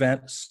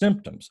prevent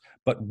symptoms,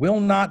 but will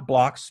not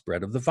block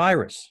spread of the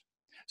virus.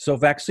 So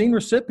vaccine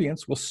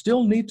recipients will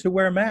still need to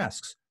wear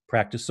masks,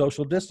 practice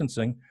social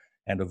distancing,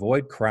 and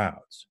avoid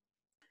crowds.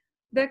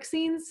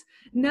 Vaccines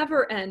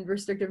never end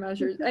restrictive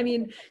measures. I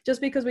mean, just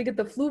because we get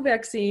the flu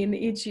vaccine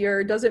each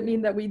year doesn't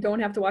mean that we don't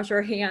have to wash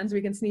our hands.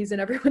 We can sneeze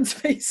in everyone's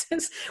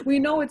faces. We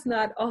know it's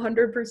not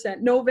 100%.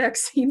 No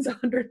vaccine's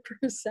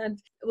 100%.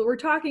 We're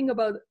talking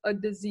about a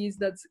disease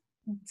that's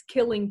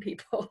killing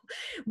people.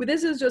 But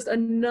this is just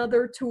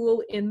another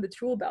tool in the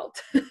tool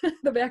belt.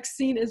 The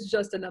vaccine is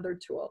just another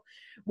tool,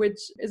 which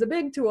is a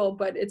big tool,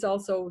 but it's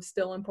also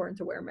still important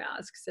to wear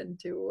masks and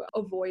to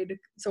avoid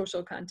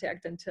social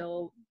contact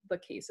until the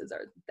cases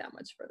are that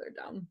much further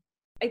down.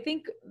 I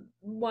think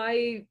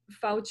why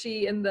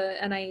Fauci and the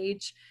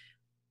NIH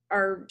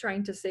are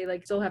trying to say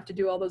like still have to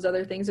do all those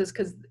other things is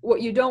because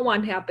what you don't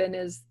want to happen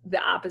is the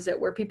opposite,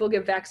 where people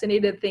get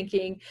vaccinated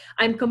thinking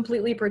I'm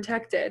completely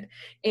protected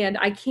and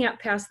I can't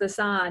pass this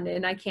on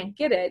and I can't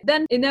get it.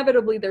 Then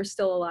inevitably there's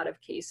still a lot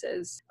of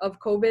cases of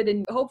COVID,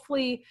 and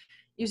hopefully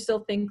you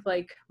still think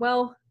like,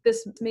 well,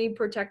 this may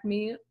protect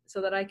me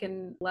so that I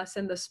can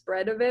lessen the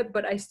spread of it,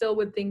 but I still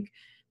would think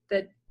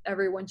that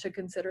everyone should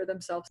consider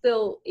themselves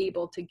still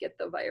able to get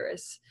the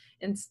virus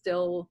and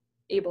still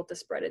able to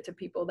spread it to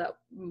people that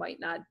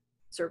might not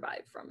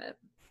survive from it.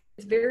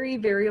 It's very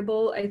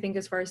variable, I think,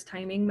 as far as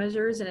timing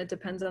measures, and it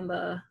depends on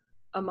the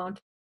amount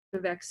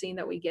of vaccine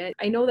that we get.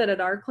 I know that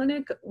at our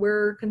clinic,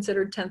 we're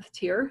considered 10th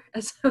tier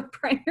as a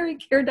primary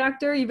care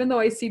doctor, even though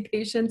I see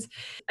patients.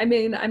 I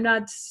mean, I'm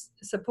not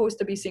supposed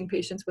to be seeing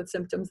patients with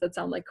symptoms that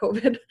sound like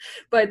COVID,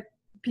 but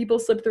people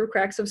slip through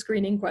cracks of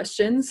screening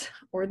questions,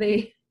 or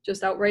they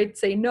just outright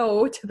say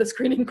no to the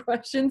screening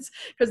questions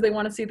because they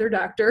want to see their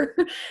doctor.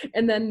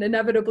 And then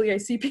inevitably I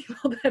see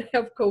people that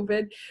have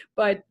COVID.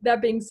 But that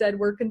being said,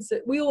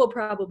 we will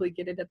probably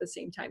get it at the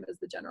same time as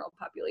the general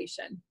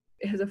population.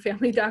 As a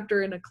family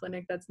doctor in a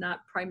clinic that's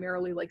not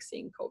primarily like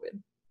seeing COVID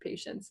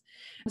patients.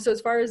 So as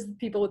far as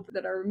people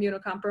that are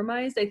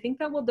immunocompromised, I think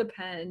that will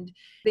depend.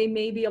 They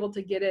may be able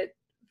to get it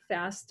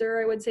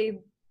faster, I would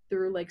say,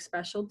 through like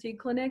specialty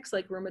clinics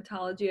like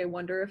rheumatology. I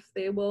wonder if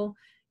they will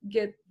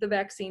get the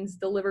vaccines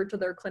delivered to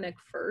their clinic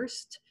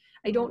first.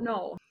 I don't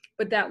know,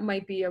 but that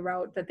might be a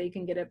route that they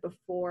can get it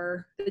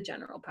before the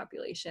general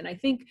population. I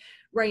think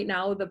right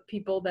now the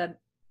people that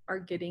are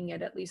getting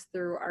it, at least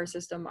through our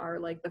system, are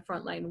like the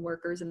frontline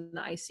workers in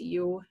the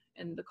ICU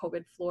and the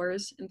COVID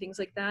floors and things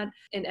like that,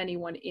 and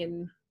anyone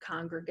in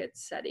congregate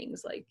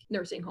settings like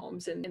nursing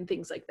homes and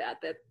things like that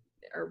that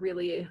are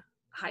really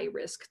high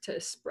risk to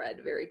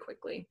spread very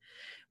quickly.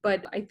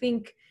 But I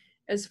think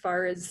as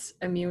far as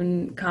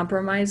immune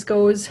compromise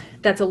goes,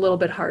 that's a little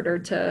bit harder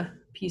to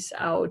piece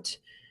out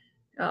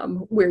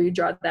where you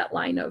draw that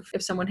line of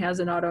if someone has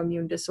an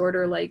autoimmune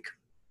disorder like,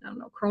 I don't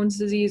know, Crohn's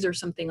disease or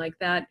something like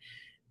that,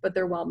 but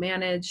they're well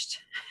managed,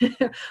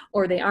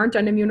 or they aren't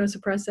on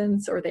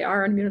immunosuppressants, or they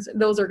are on immunosuppressants.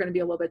 Those are going to be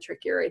a little bit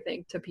trickier, I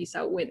think, to piece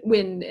out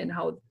when and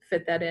how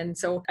fit that in.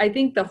 So I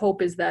think the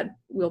hope is that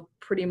we'll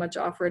pretty much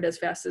offer it as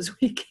fast as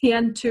we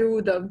can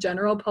to the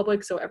general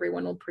public, so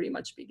everyone will pretty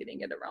much be getting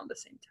it around the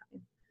same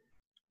time.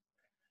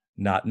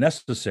 Not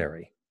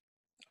necessary.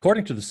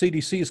 According to the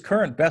CDC's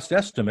current best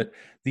estimate,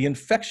 the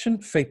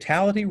infection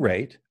fatality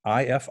rate,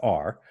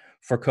 IFR,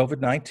 for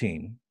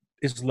COVID-19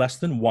 is less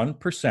than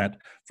 1%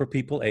 for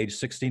people age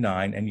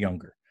 69 and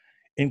younger,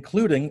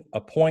 including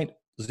a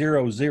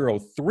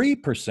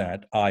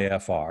 0.003%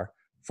 IFR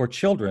for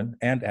children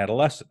and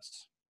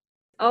adolescents.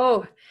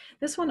 Oh,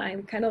 this one I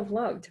kind of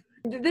loved.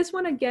 This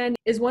one, again,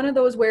 is one of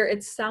those where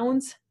it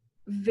sounds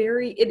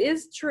it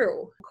is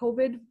true.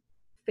 COVID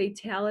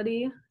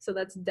fatality, so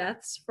that's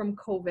deaths from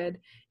COVID,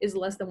 is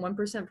less than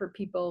 1% for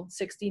people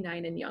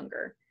 69 and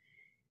younger.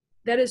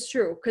 That is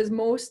true, because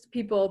most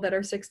people that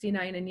are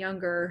 69 and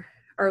younger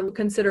are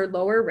considered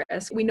lower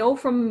risk. We know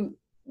from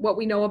what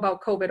we know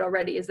about COVID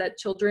already is that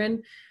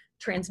children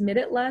transmit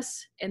it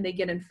less and they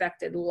get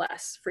infected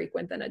less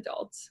frequent than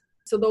adults.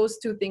 So those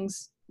two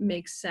things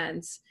make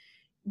sense.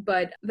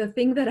 But the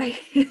thing that I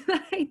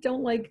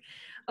don't like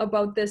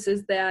about this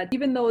is that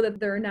even though that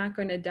they're not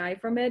going to die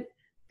from it,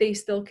 they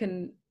still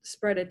can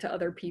spread it to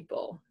other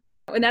people.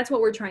 And that's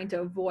what we're trying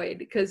to avoid,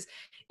 because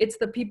it's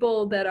the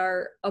people that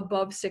are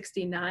above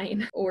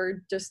 69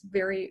 or just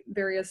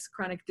various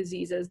chronic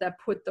diseases that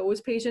put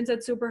those patients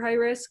at super high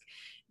risk,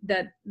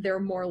 that they're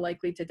more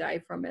likely to die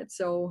from it.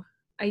 So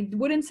I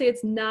wouldn't say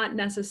it's not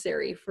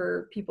necessary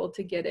for people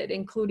to get it,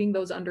 including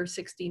those under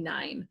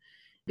 69,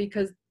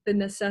 because the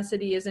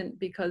necessity isn't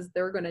because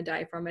they're going to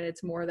die from it.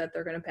 It's more that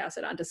they're going to pass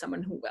it on to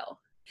someone who will.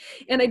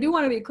 And I do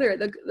want to be clear,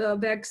 the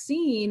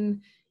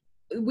vaccine,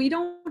 we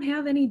don't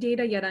have any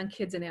data yet on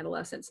kids and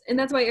adolescents. And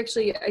that's why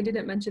actually I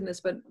didn't mention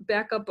this, but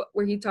back up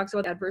where he talks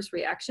about adverse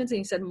reactions and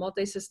he said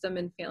multisystem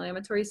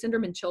inflammatory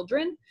syndrome in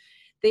children,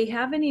 they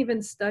haven't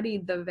even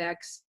studied the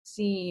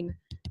vaccine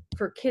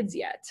for kids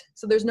yet.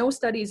 So there's no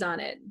studies on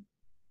it.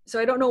 So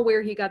I don't know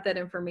where he got that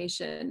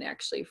information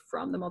actually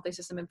from, the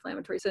multisystem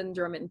inflammatory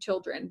syndrome in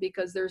children,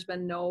 because there's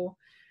been no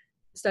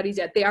studies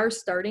yet. They are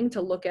starting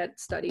to look at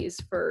studies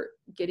for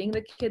getting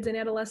the kids and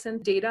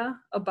adolescent data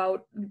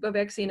about a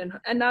vaccine.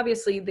 And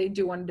obviously they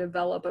do want to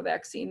develop a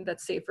vaccine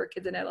that's safe for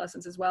kids and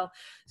adolescents as well.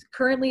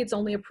 Currently it's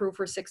only approved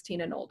for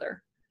 16 and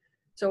older.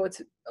 So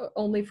it's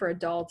only for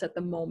adults at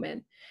the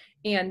moment.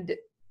 And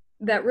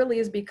that really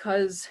is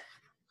because,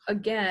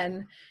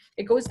 again,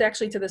 it goes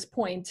actually to this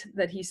point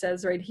that he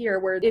says right here,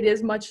 where it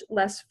is much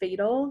less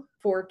fatal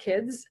for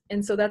kids.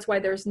 And so that's why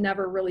there's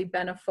never really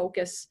been a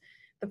focus.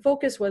 The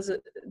focus was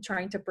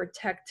trying to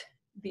protect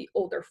the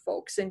older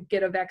folks and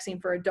get a vaccine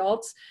for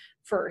adults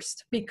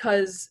first,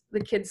 because the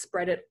kids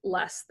spread it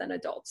less than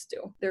adults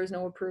do. There's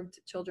no approved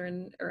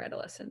children or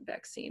adolescent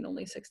vaccine,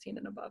 only 16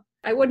 and above.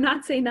 I would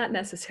not say not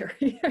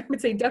necessary. I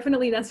would say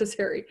definitely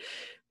necessary,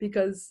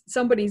 because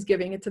somebody's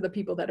giving it to the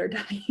people that are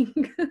dying.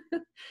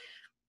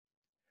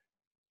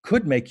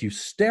 Could make you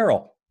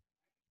sterile.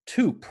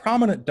 2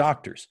 prominent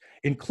doctors,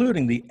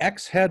 including the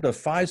ex-head of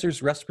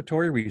Pfizer's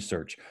respiratory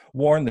research,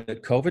 warn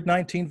that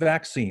COVID-19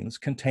 vaccines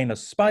contain a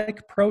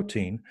spike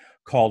protein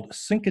called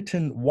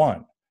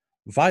syncytin-1,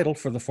 vital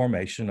for the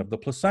formation of the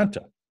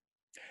placenta.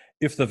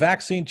 If the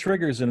vaccine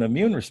triggers an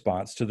immune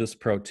response to this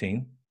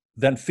protein,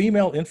 then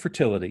female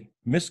infertility,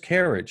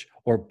 miscarriage,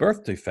 or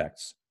birth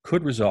defects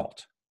could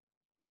result.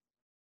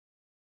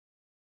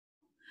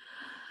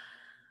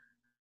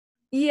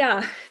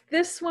 Yeah,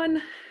 this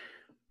one's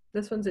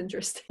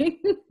interesting.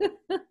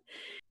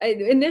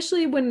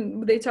 Initially,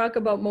 when they talk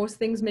about most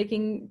things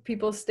making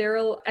people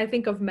sterile, I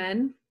think of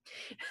men.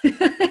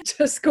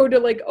 Just go to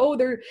like, oh,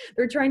 they're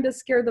trying to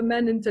scare the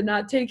men into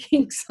not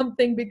taking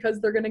something because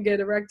they're going to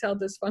get erectile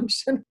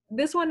dysfunction.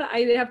 This one,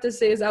 I have to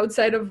say, is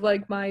outside of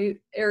like my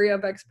area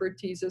of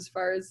expertise as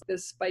far as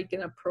this spike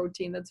in a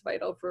protein that's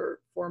vital for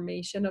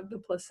formation of the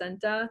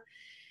placenta.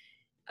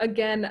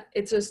 Again,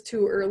 it's just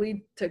too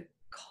early to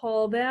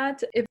call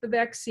that. If the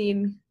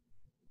vaccine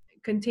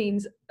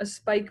contains a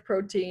spike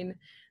protein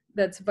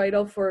that's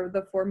vital for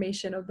the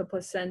formation of the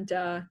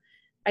placenta,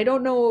 I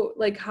don't know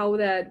like how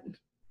that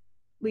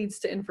leads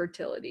to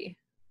infertility.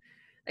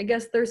 I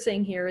guess they're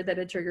saying here that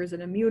it triggers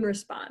an immune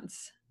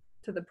response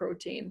to the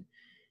protein.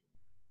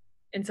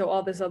 And so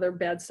all this other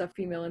bad stuff,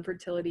 female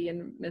infertility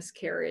and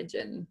miscarriage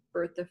and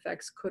birth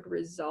defects could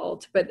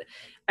result. But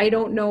I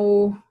don't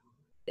know.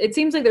 It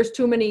seems like there's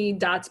too many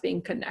dots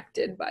being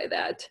connected by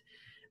that.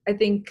 I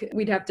think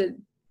we'd have to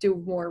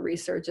do more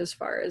research as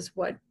far as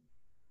what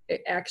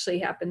it actually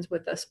happens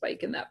with a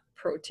spike in that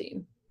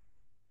protein.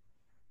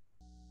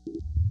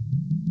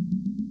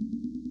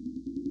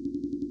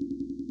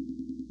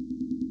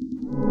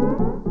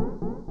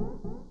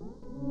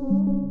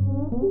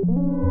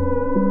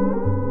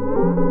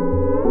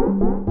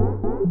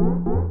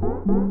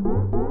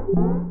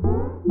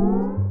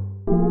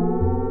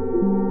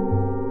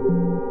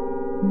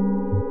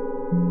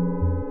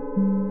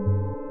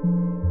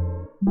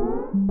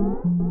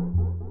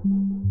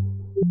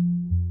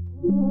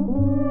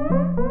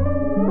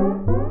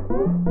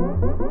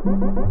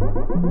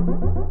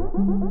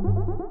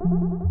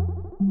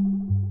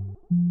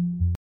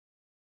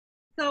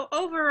 So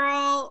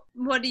overall,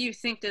 what do you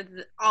think of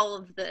all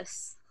of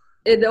this?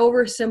 It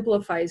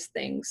oversimplifies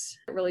things.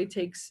 It really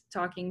takes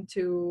talking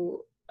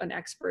to an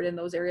expert in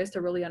those areas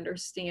to really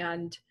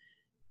understand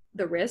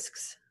the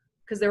risks,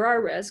 because there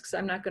are risks.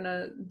 I'm not going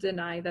to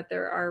deny that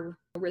there are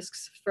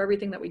risks for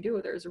everything that we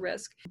do. There's a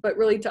risk, but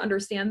really to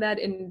understand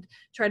that and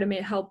try to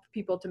help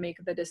people to make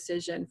the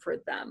decision for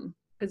them,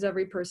 because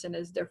every person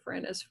is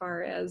different as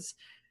far as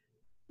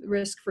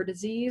risk for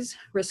disease,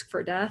 risk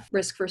for death,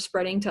 risk for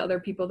spreading to other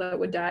people that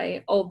would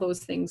die. All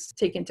those things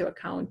take into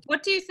account.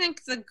 What do you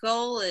think the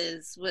goal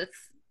is with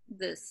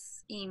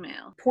this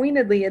email?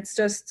 Pointedly, it's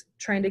just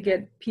trying to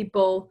get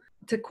people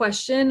to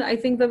question, I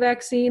think, the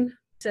vaccine.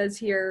 It says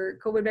here,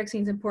 COVID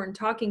vaccines important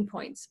talking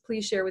points.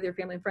 Please share with your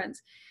family and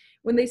friends.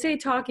 When they say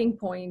talking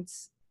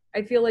points,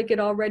 I feel like it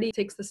already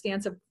takes the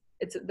stance of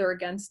they're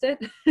against it.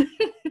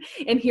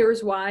 And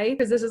here's why.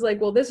 Because this is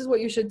like, well, this is what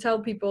you should tell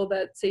people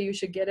that say you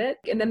should get it.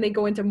 And then they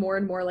go into more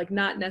and more like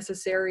not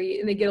necessary,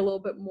 and they get a little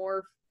bit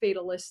more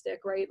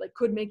fatalistic, right? Like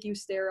could make you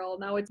sterile.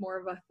 Now it's more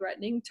of a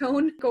threatening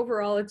tone.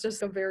 Overall, it's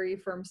just a very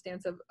firm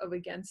stance of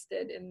against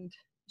it and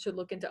should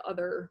look into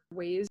other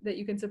ways that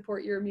you can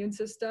support your immune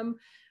system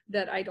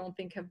that I don't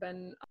think have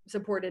been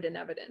supported in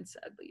evidence,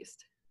 at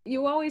least.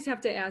 You always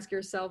have to ask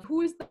yourself,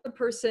 who is the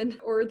person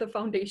or the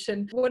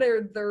foundation? What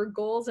are their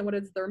goals and what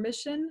is their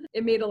mission?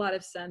 It made a lot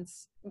of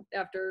sense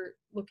after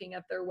looking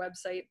at their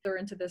website. They're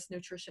into this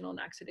nutritional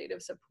and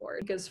oxidative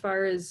support. As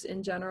far as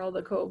in general,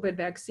 the COVID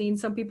vaccine,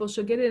 some people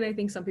should get it, and I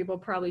think some people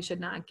probably should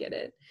not get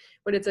it.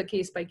 But it's a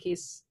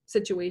case-by-case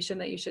situation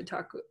that you should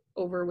talk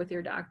over with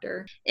your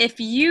doctor. If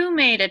you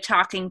made a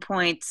talking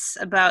points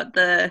about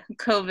the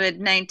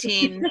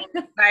COVID-19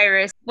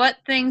 virus, what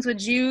things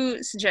would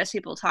you suggest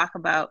people talk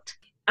about?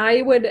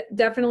 I would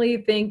definitely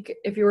think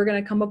if you were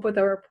going to come up with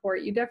a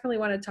report, you definitely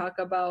want to talk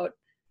about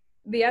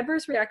the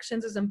adverse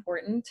reactions is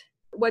important.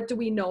 What do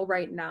we know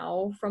right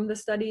now from the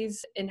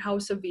studies and how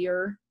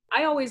severe?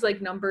 I always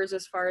like numbers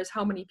as far as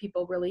how many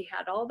people really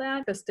had all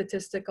that, the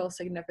statistical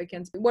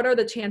significance. What are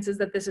the chances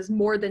that this is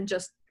more than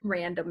just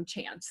random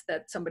chance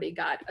that somebody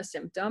got a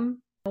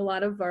symptom? A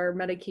lot of our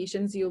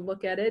medications, you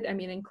look at it, I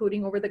mean,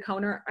 including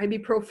over-the-counter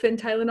ibuprofen,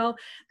 Tylenol,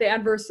 the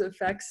adverse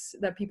effects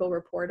that people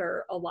report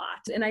are a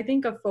lot. And I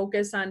think a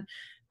focus on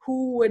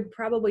who would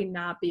probably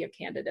not be a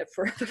candidate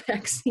for the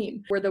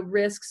vaccine, where the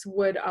risks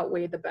would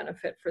outweigh the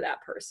benefit for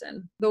that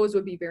person. Those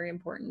would be very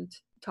important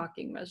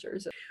talking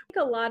measures. I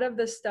think a lot of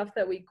the stuff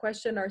that we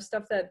question are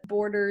stuff that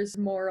borders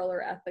moral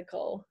or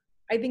ethical.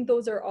 I think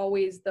those are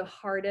always the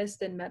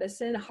hardest in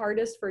medicine,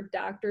 hardest for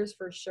doctors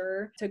for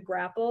sure to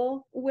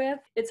grapple with.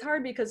 It's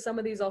hard because some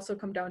of these also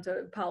come down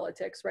to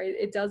politics, right?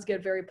 It does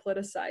get very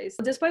politicized.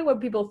 Despite what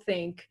people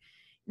think,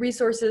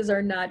 resources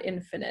are not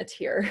infinite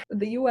here.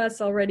 The US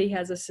already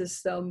has a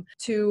system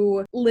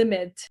to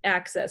limit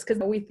access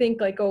because we think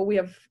like, oh, we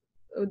have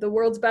the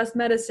world's best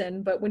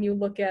medicine, but when you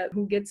look at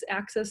who gets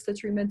access to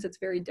treatments, it's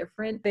very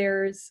different.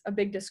 There's a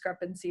big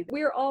discrepancy.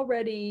 We're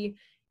already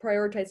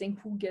prioritizing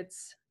who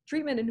gets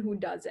treatment and who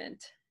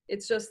doesn't.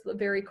 It's just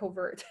very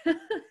covert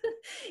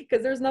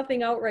because there's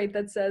nothing outright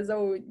that says,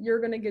 oh, you're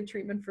going to get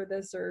treatment for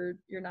this or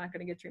you're not going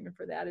to get treatment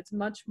for that. It's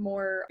much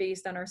more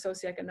based on our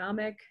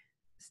socioeconomic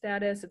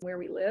status, where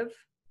we live,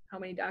 how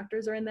many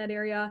doctors are in that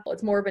area.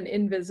 It's more of an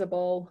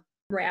invisible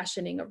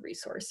rationing of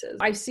resources.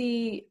 I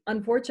see,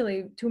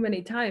 unfortunately, too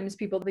many times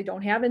people, they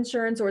don't have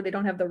insurance or they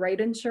don't have the right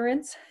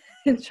insurance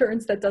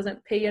that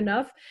doesn't pay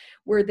enough,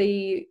 where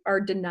they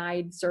are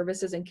denied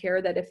services and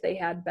care that if they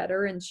had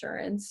better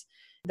insurance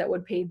that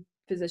would pay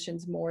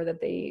physicians more, that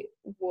they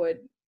would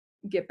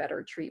get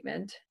better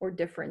treatment or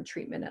different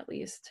treatment at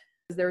least.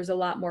 There's a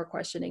lot more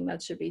questioning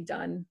that should be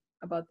done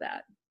about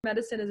that.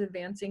 Medicine is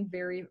advancing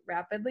very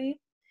rapidly.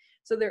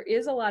 So there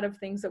is a lot of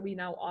things that we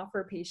now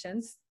offer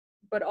patients,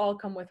 but all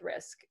come with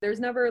risk. There's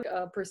never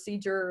a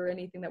procedure or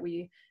anything that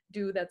we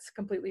do that's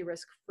completely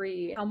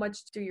risk-free. How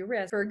much do you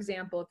risk? For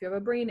example, if you have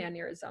a brain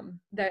aneurysm,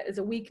 that is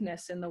a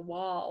weakness in the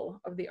wall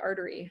of the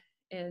artery,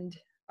 and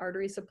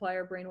arteries supply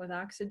our brain with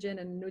oxygen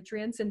and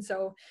nutrients. And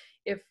so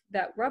if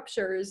that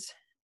ruptures,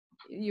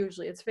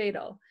 usually it's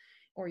fatal,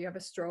 or you have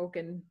a stroke.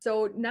 And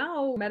so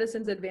now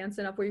medicine's advanced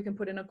enough where you can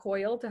put in a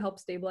coil to help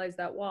stabilize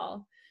that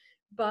wall.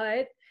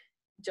 But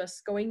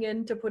just going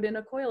in to put in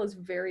a coil is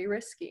very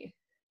risky.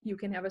 You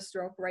can have a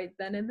stroke right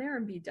then and there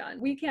and be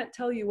done. We can't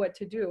tell you what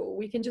to do.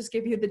 We can just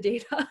give you the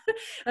data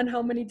on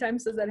how many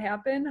times does that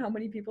happen? How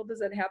many people does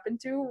that happen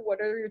to?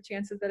 What are your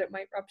chances that it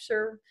might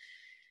rupture?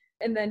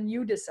 And then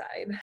you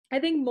decide. I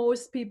think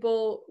most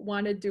people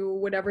want to do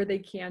whatever they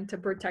can to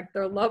protect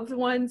their loved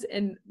ones,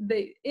 and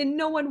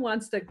no one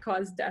wants to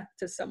cause death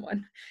to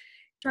someone.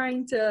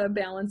 Trying to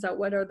balance out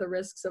what are the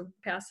risks of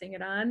passing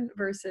it on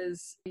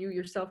versus you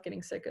yourself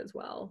getting sick as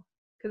well.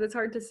 Because it's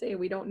hard to say.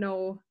 We don't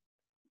know.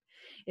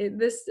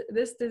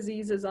 This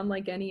disease is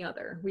unlike any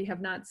other. We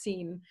have not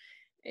seen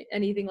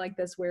anything like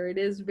this where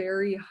it's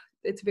very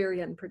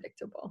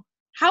unpredictable.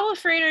 How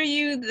afraid are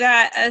you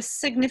that a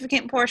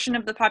significant portion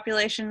of the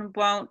population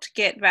won't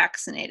get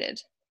vaccinated?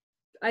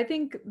 I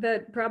think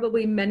that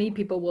probably many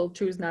people will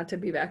choose not to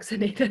be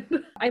vaccinated.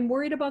 I'm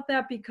worried about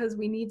that because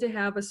we need to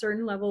have a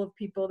certain level of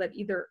people that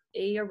either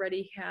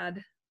already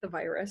had the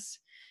virus,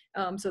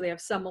 so they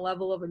have some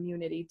level of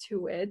immunity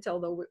to it,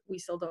 although we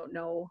still don't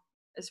know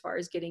as far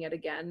as getting it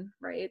again,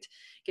 right?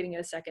 Getting it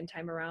a second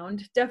time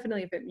around.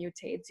 Definitely if it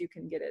mutates, you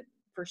can get it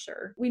for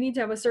sure. We need to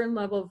have a certain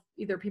level of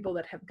either people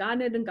that have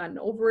gotten it and gotten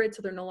over it,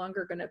 so they're no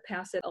longer going to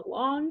pass it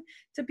along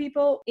to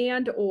people,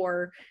 and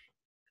or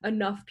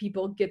enough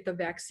people get the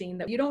vaccine.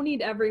 That you don't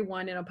need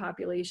everyone in a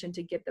population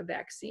to get the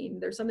vaccine.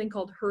 There's something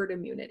called herd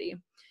immunity,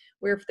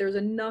 where if there's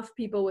enough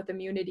people with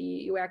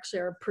immunity, you actually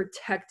are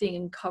protecting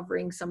and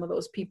covering some of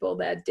those people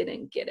that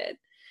didn't get it.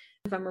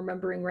 If I'm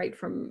remembering right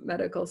from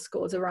medical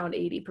school, it's around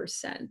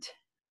 80%.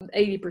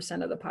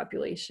 80% of the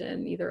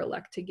population either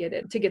elect to get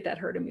it, to get that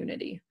herd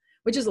immunity,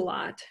 which is a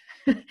lot.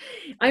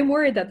 I'm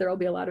worried that there will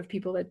be a lot of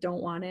people that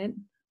don't want it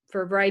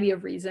for a variety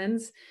of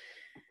reasons.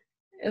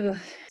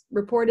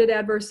 Reported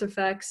adverse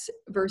effects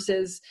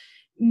versus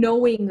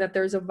knowing that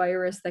there's a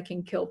virus that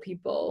can kill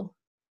people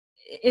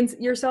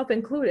yourself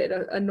included,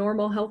 a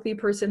normal, healthy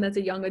person that's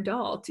a young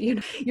adult.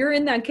 You're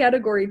in that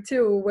category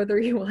too, whether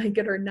you like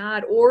it or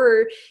not.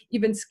 Or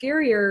even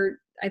scarier,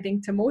 I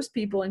think, to most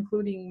people,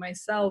 including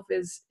myself,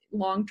 is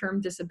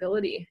long-term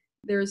disability.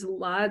 There's a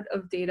lot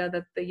of data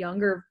that the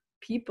younger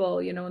people,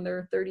 in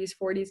their 30s,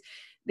 40s,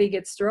 they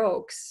get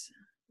strokes.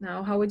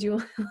 Now, how would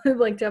you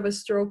like to have a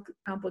stroke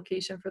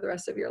complication for the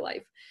rest of your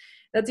life?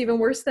 That's even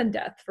worse than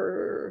death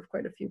for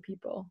quite a few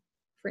people,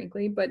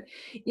 frankly. But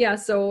yeah,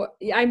 so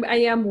I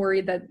am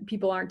worried that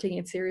people aren't taking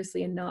it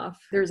seriously enough.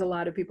 There's a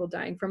lot of people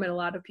dying from it, a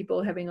lot of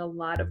people having a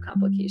lot of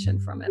complication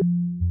from it.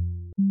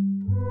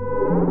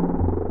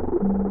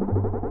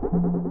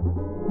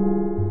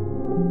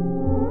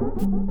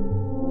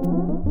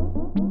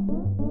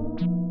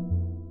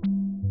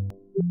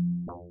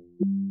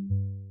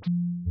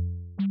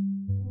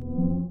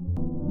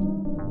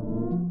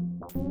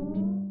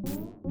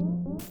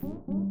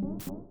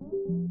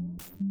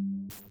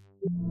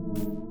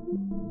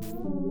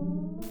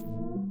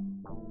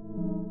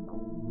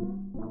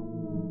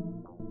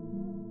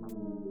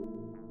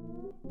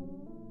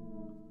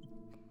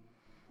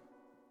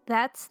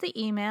 That's the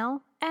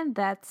email, and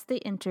that's the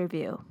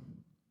interview.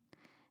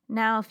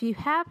 Now, if you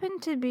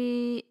happen to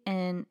be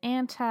an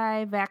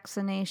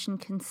anti-vaccination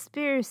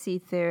conspiracy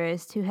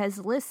theorist who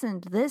has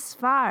listened this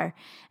far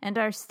and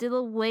are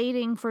still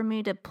waiting for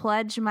me to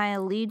pledge my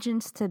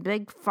allegiance to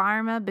Big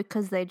Pharma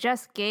because they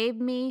just gave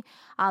me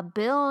 $1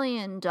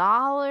 billion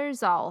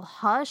all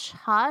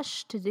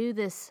hush-hush to do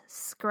this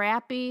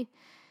scrappy...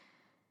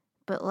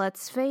 But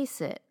let's face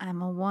it,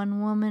 I'm a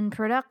one-woman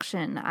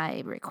production.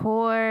 I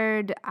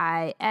record,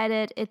 I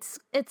edit. It's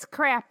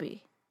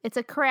crappy. It's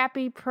a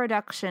crappy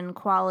production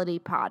quality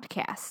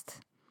podcast.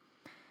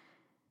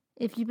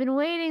 If you've been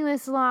waiting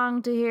this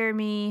long to hear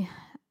me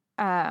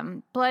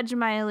pledge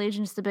my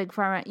allegiance to Big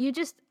Pharma, you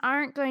just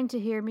aren't going to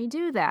hear me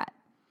do that.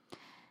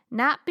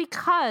 Not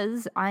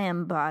because I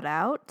am bought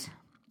out,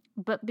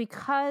 but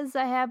because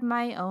I have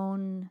my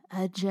own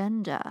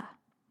agenda.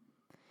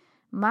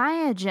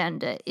 My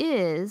agenda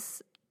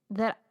is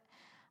that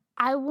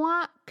I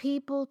want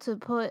people to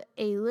put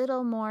a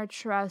little more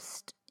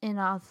trust in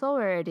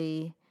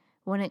authority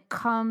when it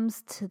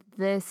comes to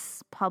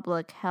this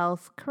public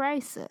health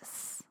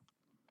crisis.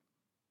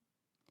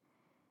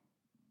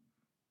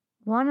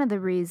 One of the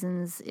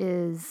reasons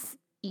is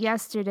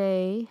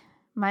yesterday,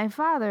 my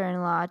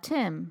father-in-law,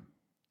 Tim,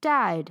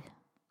 died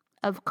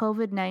of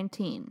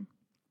COVID-19.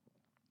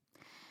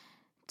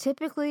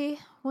 Typically,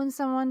 when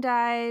someone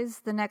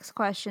dies, the next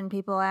question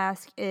people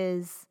ask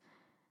is,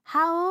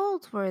 how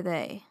old were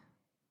they?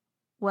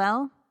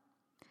 Well,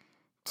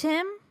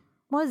 Tim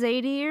was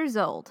 80 years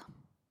old.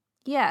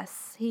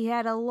 Yes, he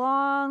had a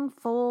long,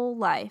 full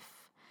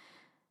life.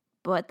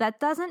 But that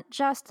doesn't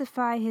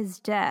justify his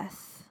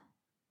death.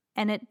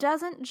 And it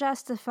doesn't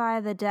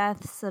justify the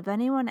deaths of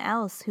anyone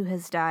else who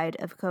has died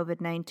of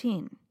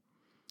COVID-19.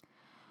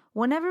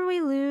 Whenever we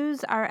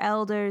lose our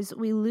elders,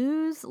 we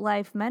lose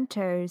life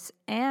mentors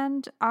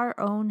and our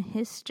own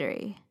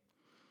history.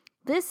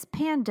 This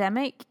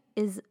pandemic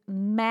is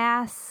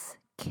mass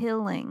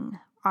killing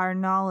our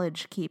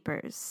knowledge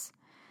keepers.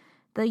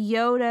 The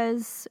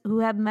Yodas who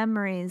have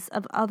memories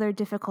of other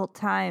difficult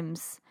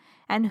times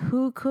and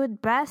who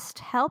could best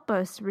help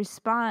us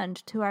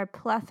respond to our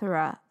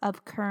plethora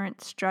of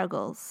current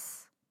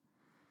struggles.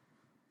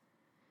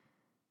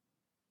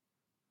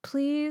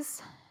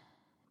 Please,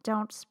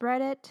 don't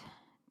spread it.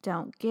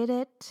 Don't get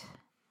it.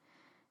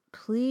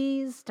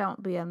 Please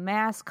don't be a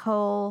mask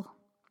hole.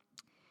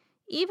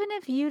 Even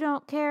if you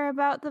don't care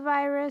about the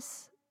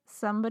virus,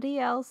 somebody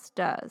else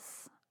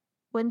does.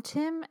 When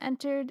Tim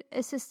entered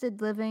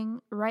assisted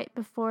living right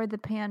before the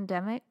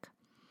pandemic,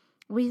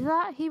 we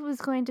thought he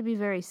was going to be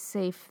very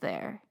safe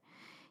there.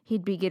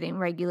 He'd be getting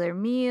regular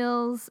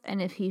meals,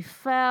 and if he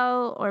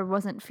fell or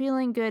wasn't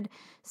feeling good,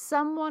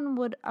 someone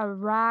would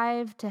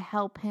arrive to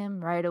help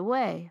him right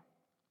away.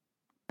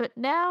 But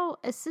now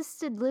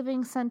assisted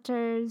living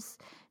centers,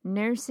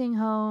 nursing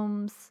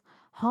homes,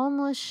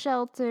 homeless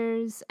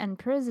shelters, and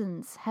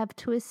prisons have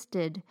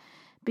twisted,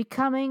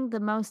 becoming the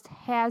most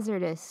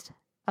hazardous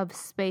of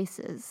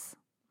spaces.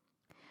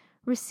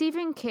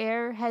 Receiving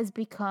care has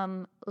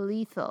become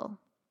lethal.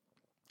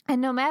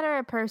 And no matter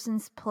a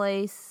person's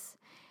place,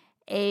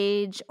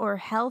 age, or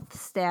health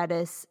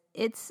status,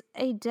 it's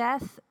a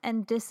death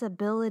and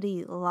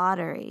disability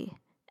lottery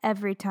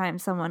every time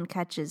someone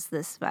catches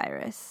this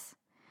virus.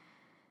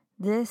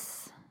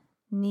 This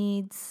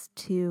needs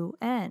to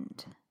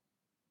end.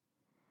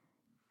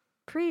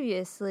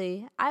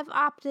 Previously, I've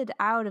opted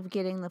out of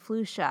getting the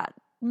flu shot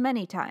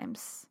many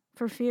times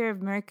for fear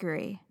of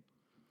mercury.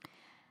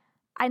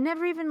 I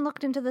never even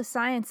looked into the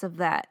science of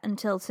that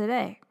until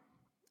today.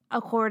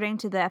 According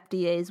to the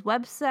FDA's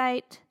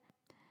website,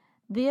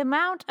 the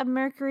amount of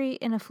mercury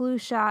in a flu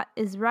shot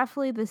is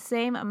roughly the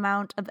same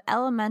amount of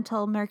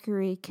elemental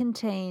mercury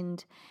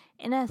contained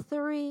in a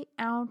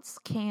 3-ounce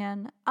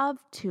can of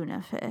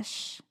tuna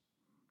fish.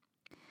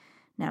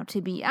 Now,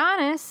 to be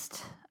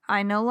honest,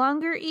 I no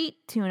longer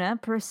eat tuna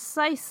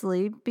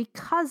precisely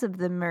because of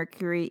the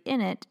mercury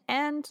in it,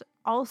 and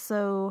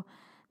also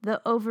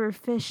the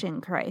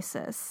overfishing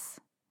crisis.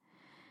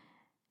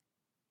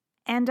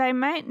 And I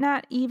might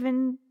not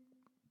even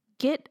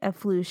get a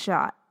flu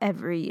shot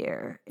every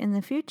year in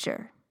the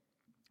future.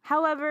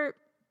 However,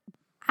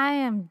 I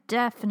am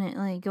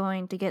definitely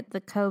going to get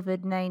the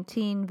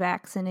COVID-19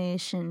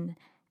 vaccination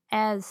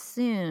as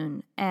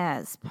soon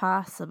as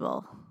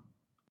possible.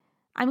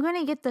 I'm going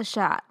to get the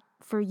shot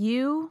for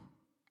you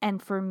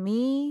and for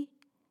me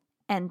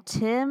and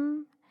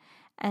Tim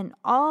and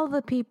all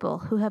the people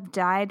who have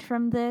died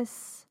from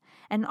this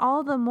and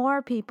all the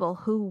more people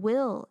who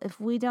will if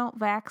we don't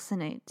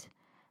vaccinate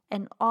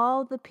and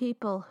all the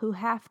people who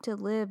have to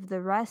live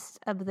the rest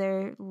of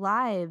their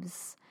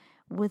lives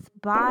with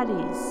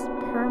bodies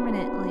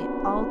permanently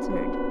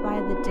altered by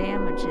the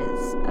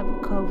damages of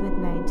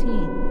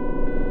COVID-19.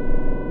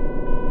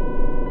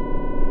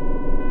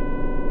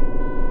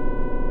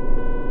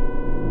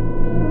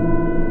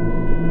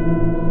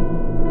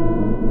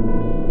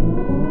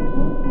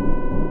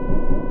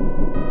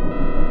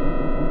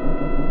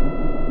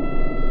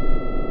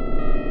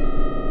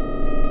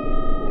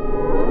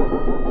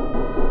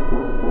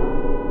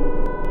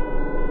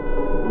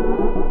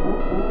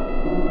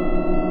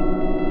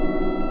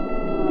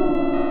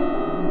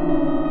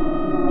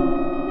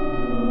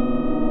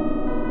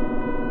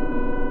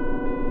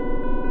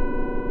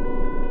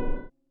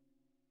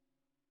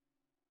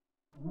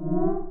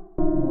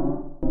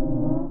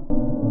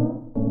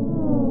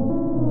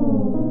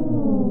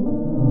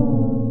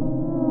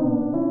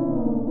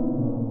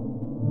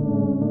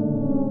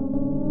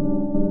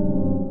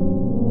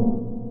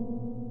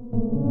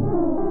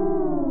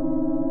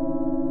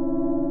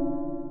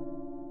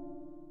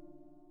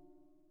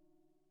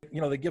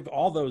 They give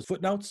all those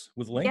footnotes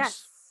with links.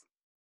 Yes.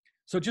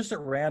 So just at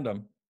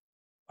random,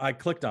 I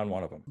clicked on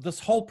one of them.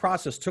 This whole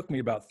process took me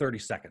about 30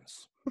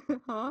 seconds.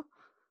 Huh?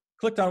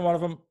 Clicked on one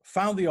of them,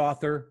 found the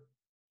author,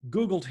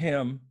 Googled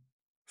him,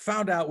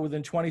 found out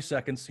within 20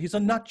 seconds he's a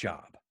nut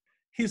job.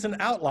 He's an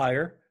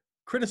outlier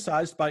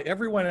criticized by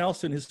everyone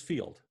else in his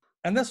field.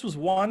 And this was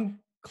one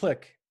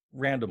click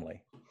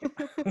randomly.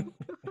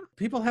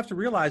 People have to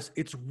realize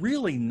it's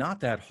really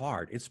not that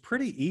hard. It's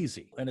pretty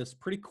easy and it's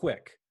pretty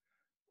quick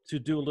to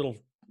do a little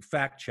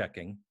fact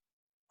checking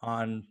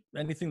on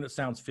anything that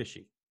sounds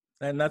fishy.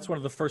 And that's one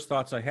of the first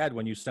thoughts I had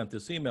when you sent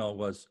this email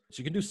was, so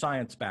you can do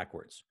science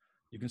backwards.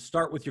 You can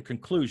start with your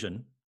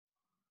conclusion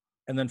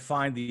and then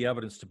find the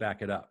evidence to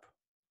back it up.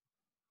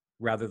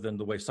 Rather than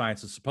the way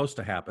science is supposed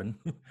to happen,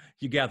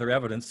 you gather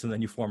evidence and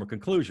then you form a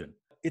conclusion.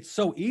 It's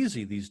so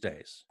easy these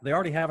days. They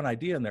already have an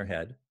idea in their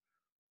head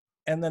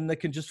and then they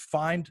can just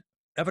find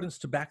evidence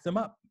to back them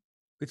up.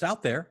 It's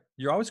out there.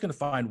 You're always going to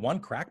find one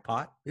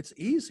crackpot. It's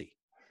easy.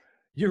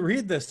 You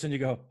read this and you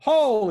go,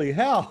 holy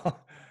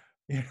hell,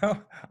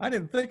 I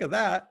didn't think of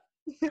that.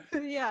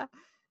 Yeah.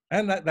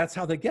 And that's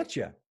how they get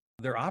you.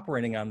 They're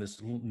operating on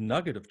this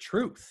nugget of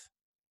truth.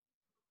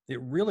 It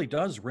really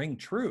does ring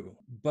true,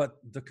 but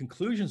the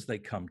conclusions they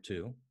come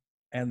to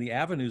and the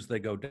avenues they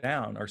go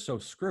down are so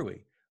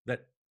screwy that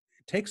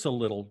it takes a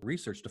little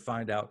research to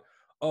find out,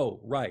 oh,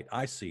 right,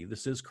 I see,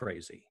 this is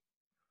crazy.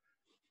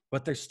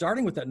 But they're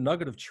starting with that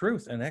nugget of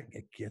truth and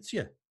it gets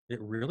you. It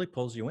really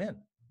pulls you in.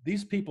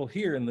 These people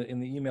here in the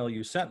email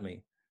you sent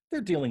me,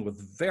 they're dealing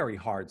with very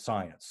hard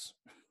science.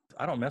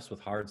 I don't mess with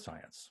hard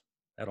science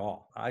at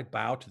all. I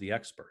bow to the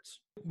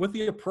experts with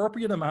the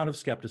appropriate amount of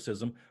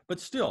skepticism, but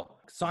still,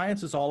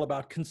 science is all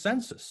about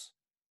consensus.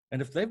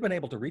 And if they've been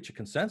able to reach a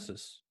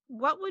consensus.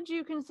 What would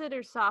you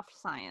consider soft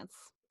science?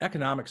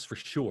 Economics for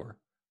sure.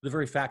 The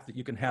very fact that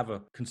you can have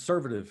a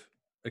conservative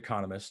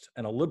economist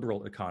and a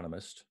liberal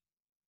economist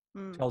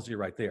tells you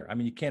right there. I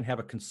mean, you can't have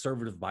a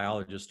conservative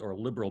biologist or a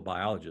liberal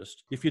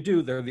biologist. If you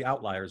do, they're the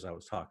outliers I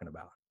was talking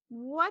about.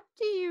 What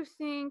do you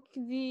think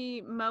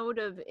the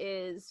motive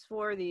is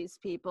for these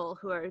people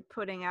who are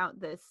putting out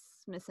this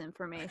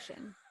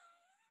misinformation?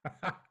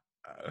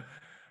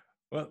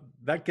 Well,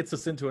 that gets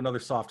us into another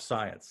soft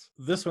science.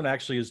 This one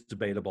actually is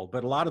debatable,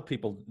 but a lot of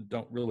people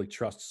don't really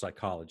trust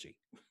psychology.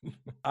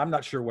 I'm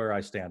not sure where I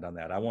stand on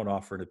that. I won't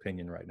offer an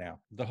opinion right now.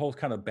 The whole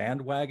kind of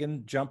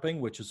bandwagon jumping,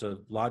 which is a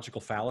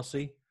logical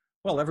fallacy,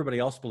 well, everybody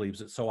else believes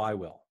it, so I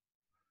will.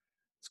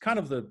 It's kind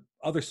of the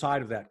other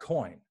side of that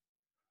coin.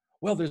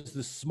 Well, there's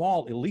this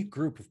small elite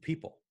group of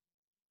people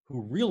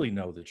who really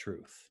know the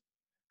truth.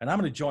 And I'm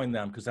going to join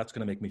them because that's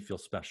going to make me feel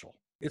special.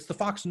 It's the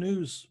Fox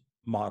News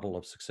model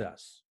of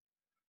success.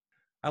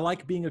 I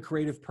like being a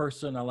creative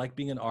person. I like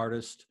being an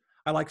artist.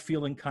 I like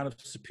feeling kind of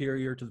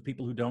superior to the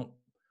people who don't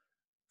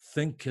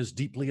think as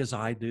deeply as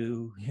I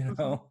do.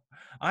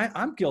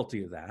 I'm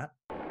guilty of that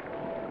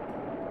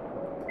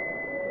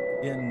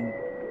in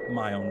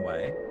my own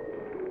way.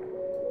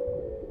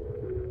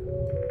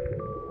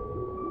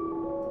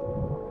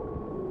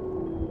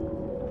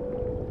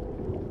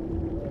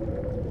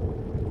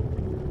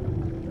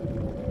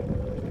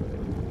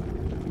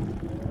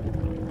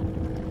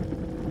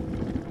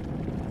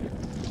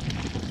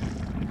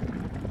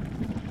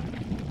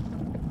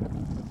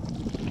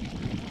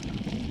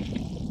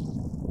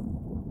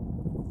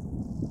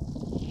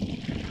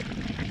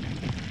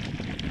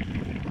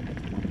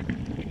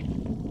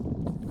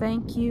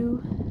 thank you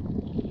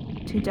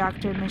to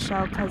Dr.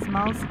 Michelle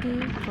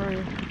Kosmalski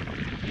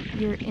for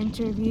your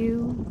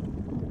interview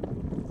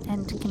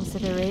and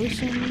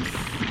considerations.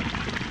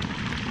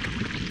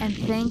 And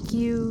thank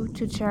you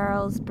to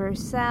Charles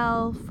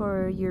Bursell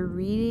for your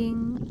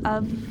reading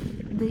of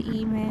the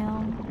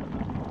email.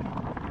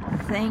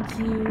 Thank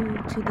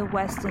you to the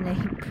Weston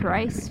A.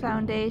 Price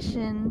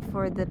Foundation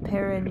for the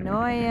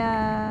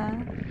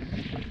paranoia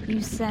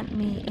you sent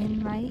me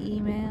in my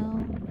email.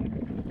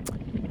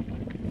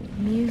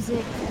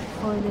 Music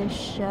for this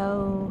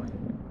show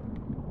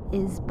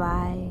is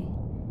by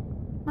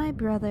my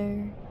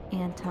brother,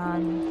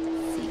 Anton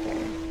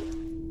Seeger.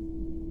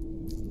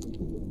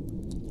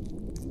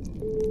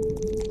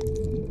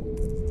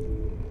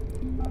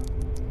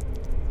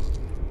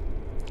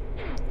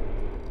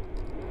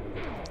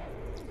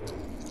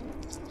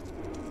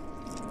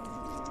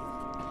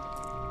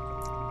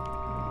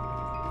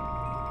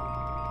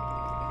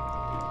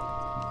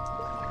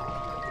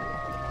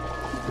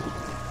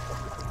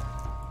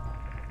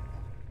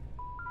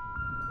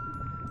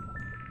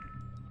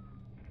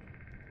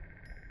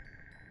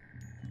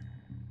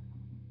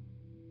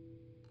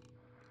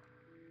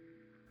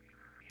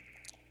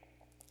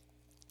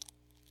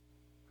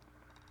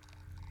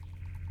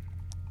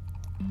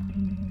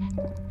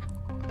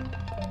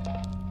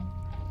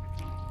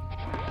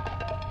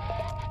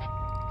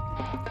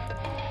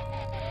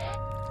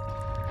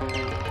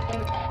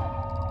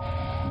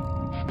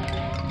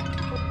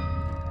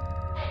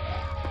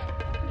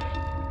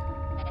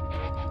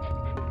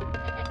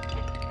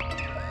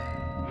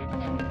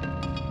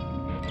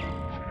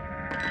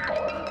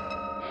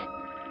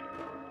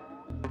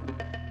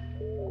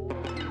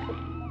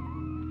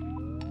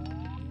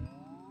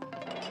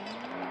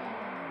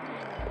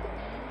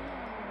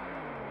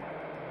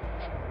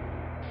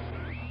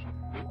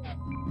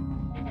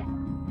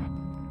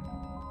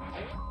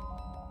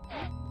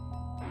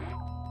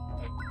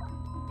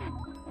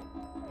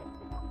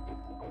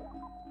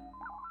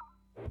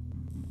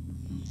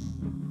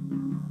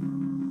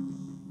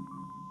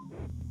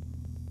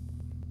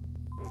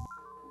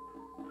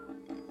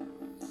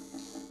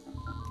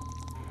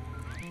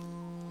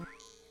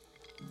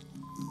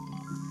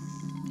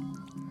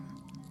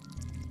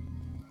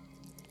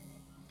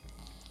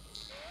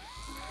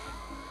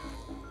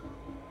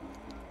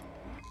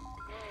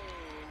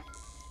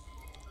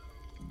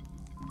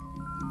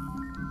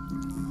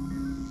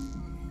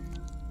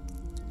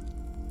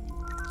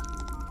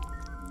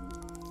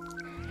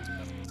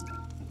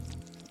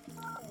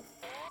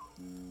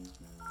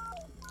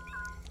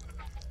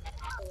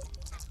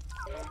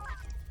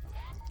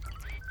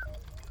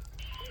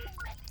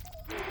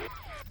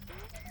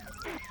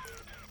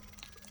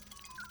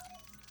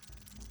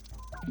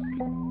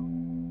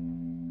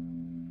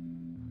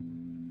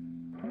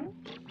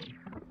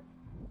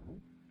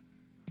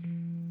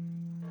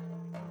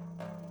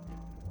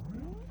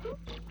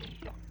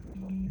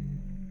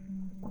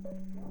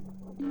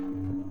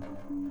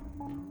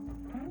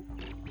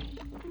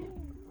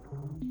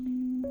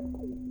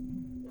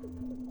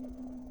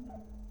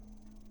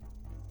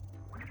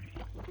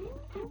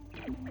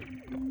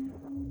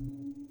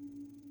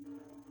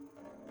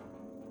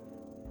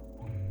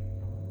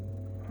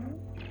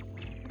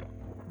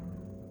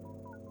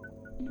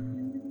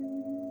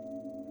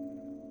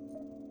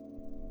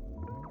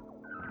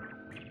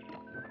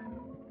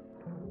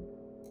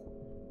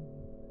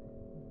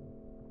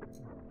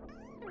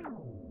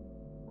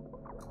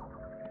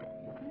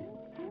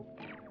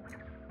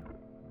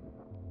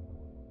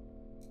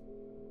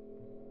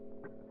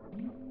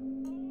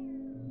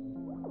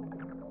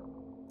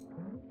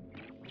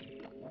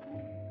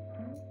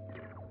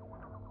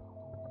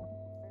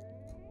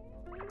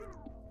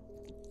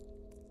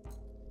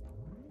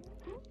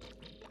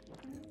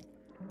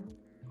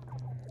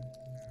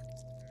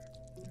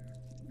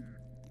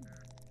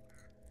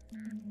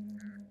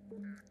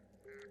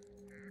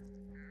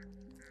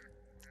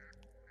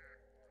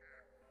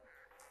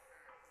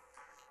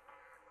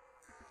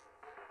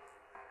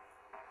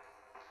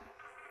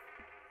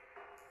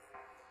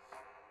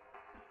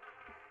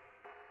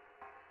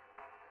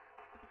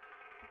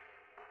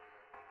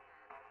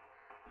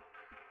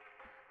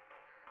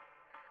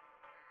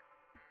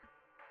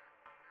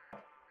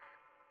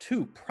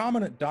 Two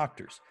prominent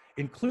doctors,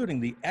 including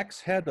the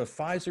ex-head of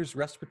Pfizer's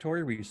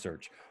respiratory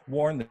research,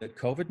 warn that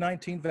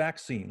COVID-19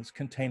 vaccines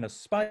contain a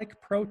spike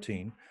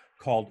protein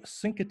called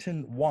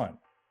syncytin-1,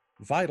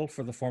 vital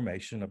for the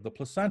formation of the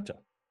placenta.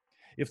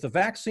 If the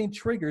vaccine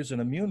triggers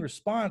an immune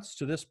response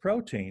to this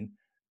protein,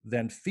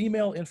 then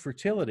female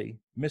infertility,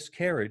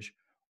 miscarriage,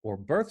 or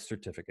birth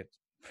certificate.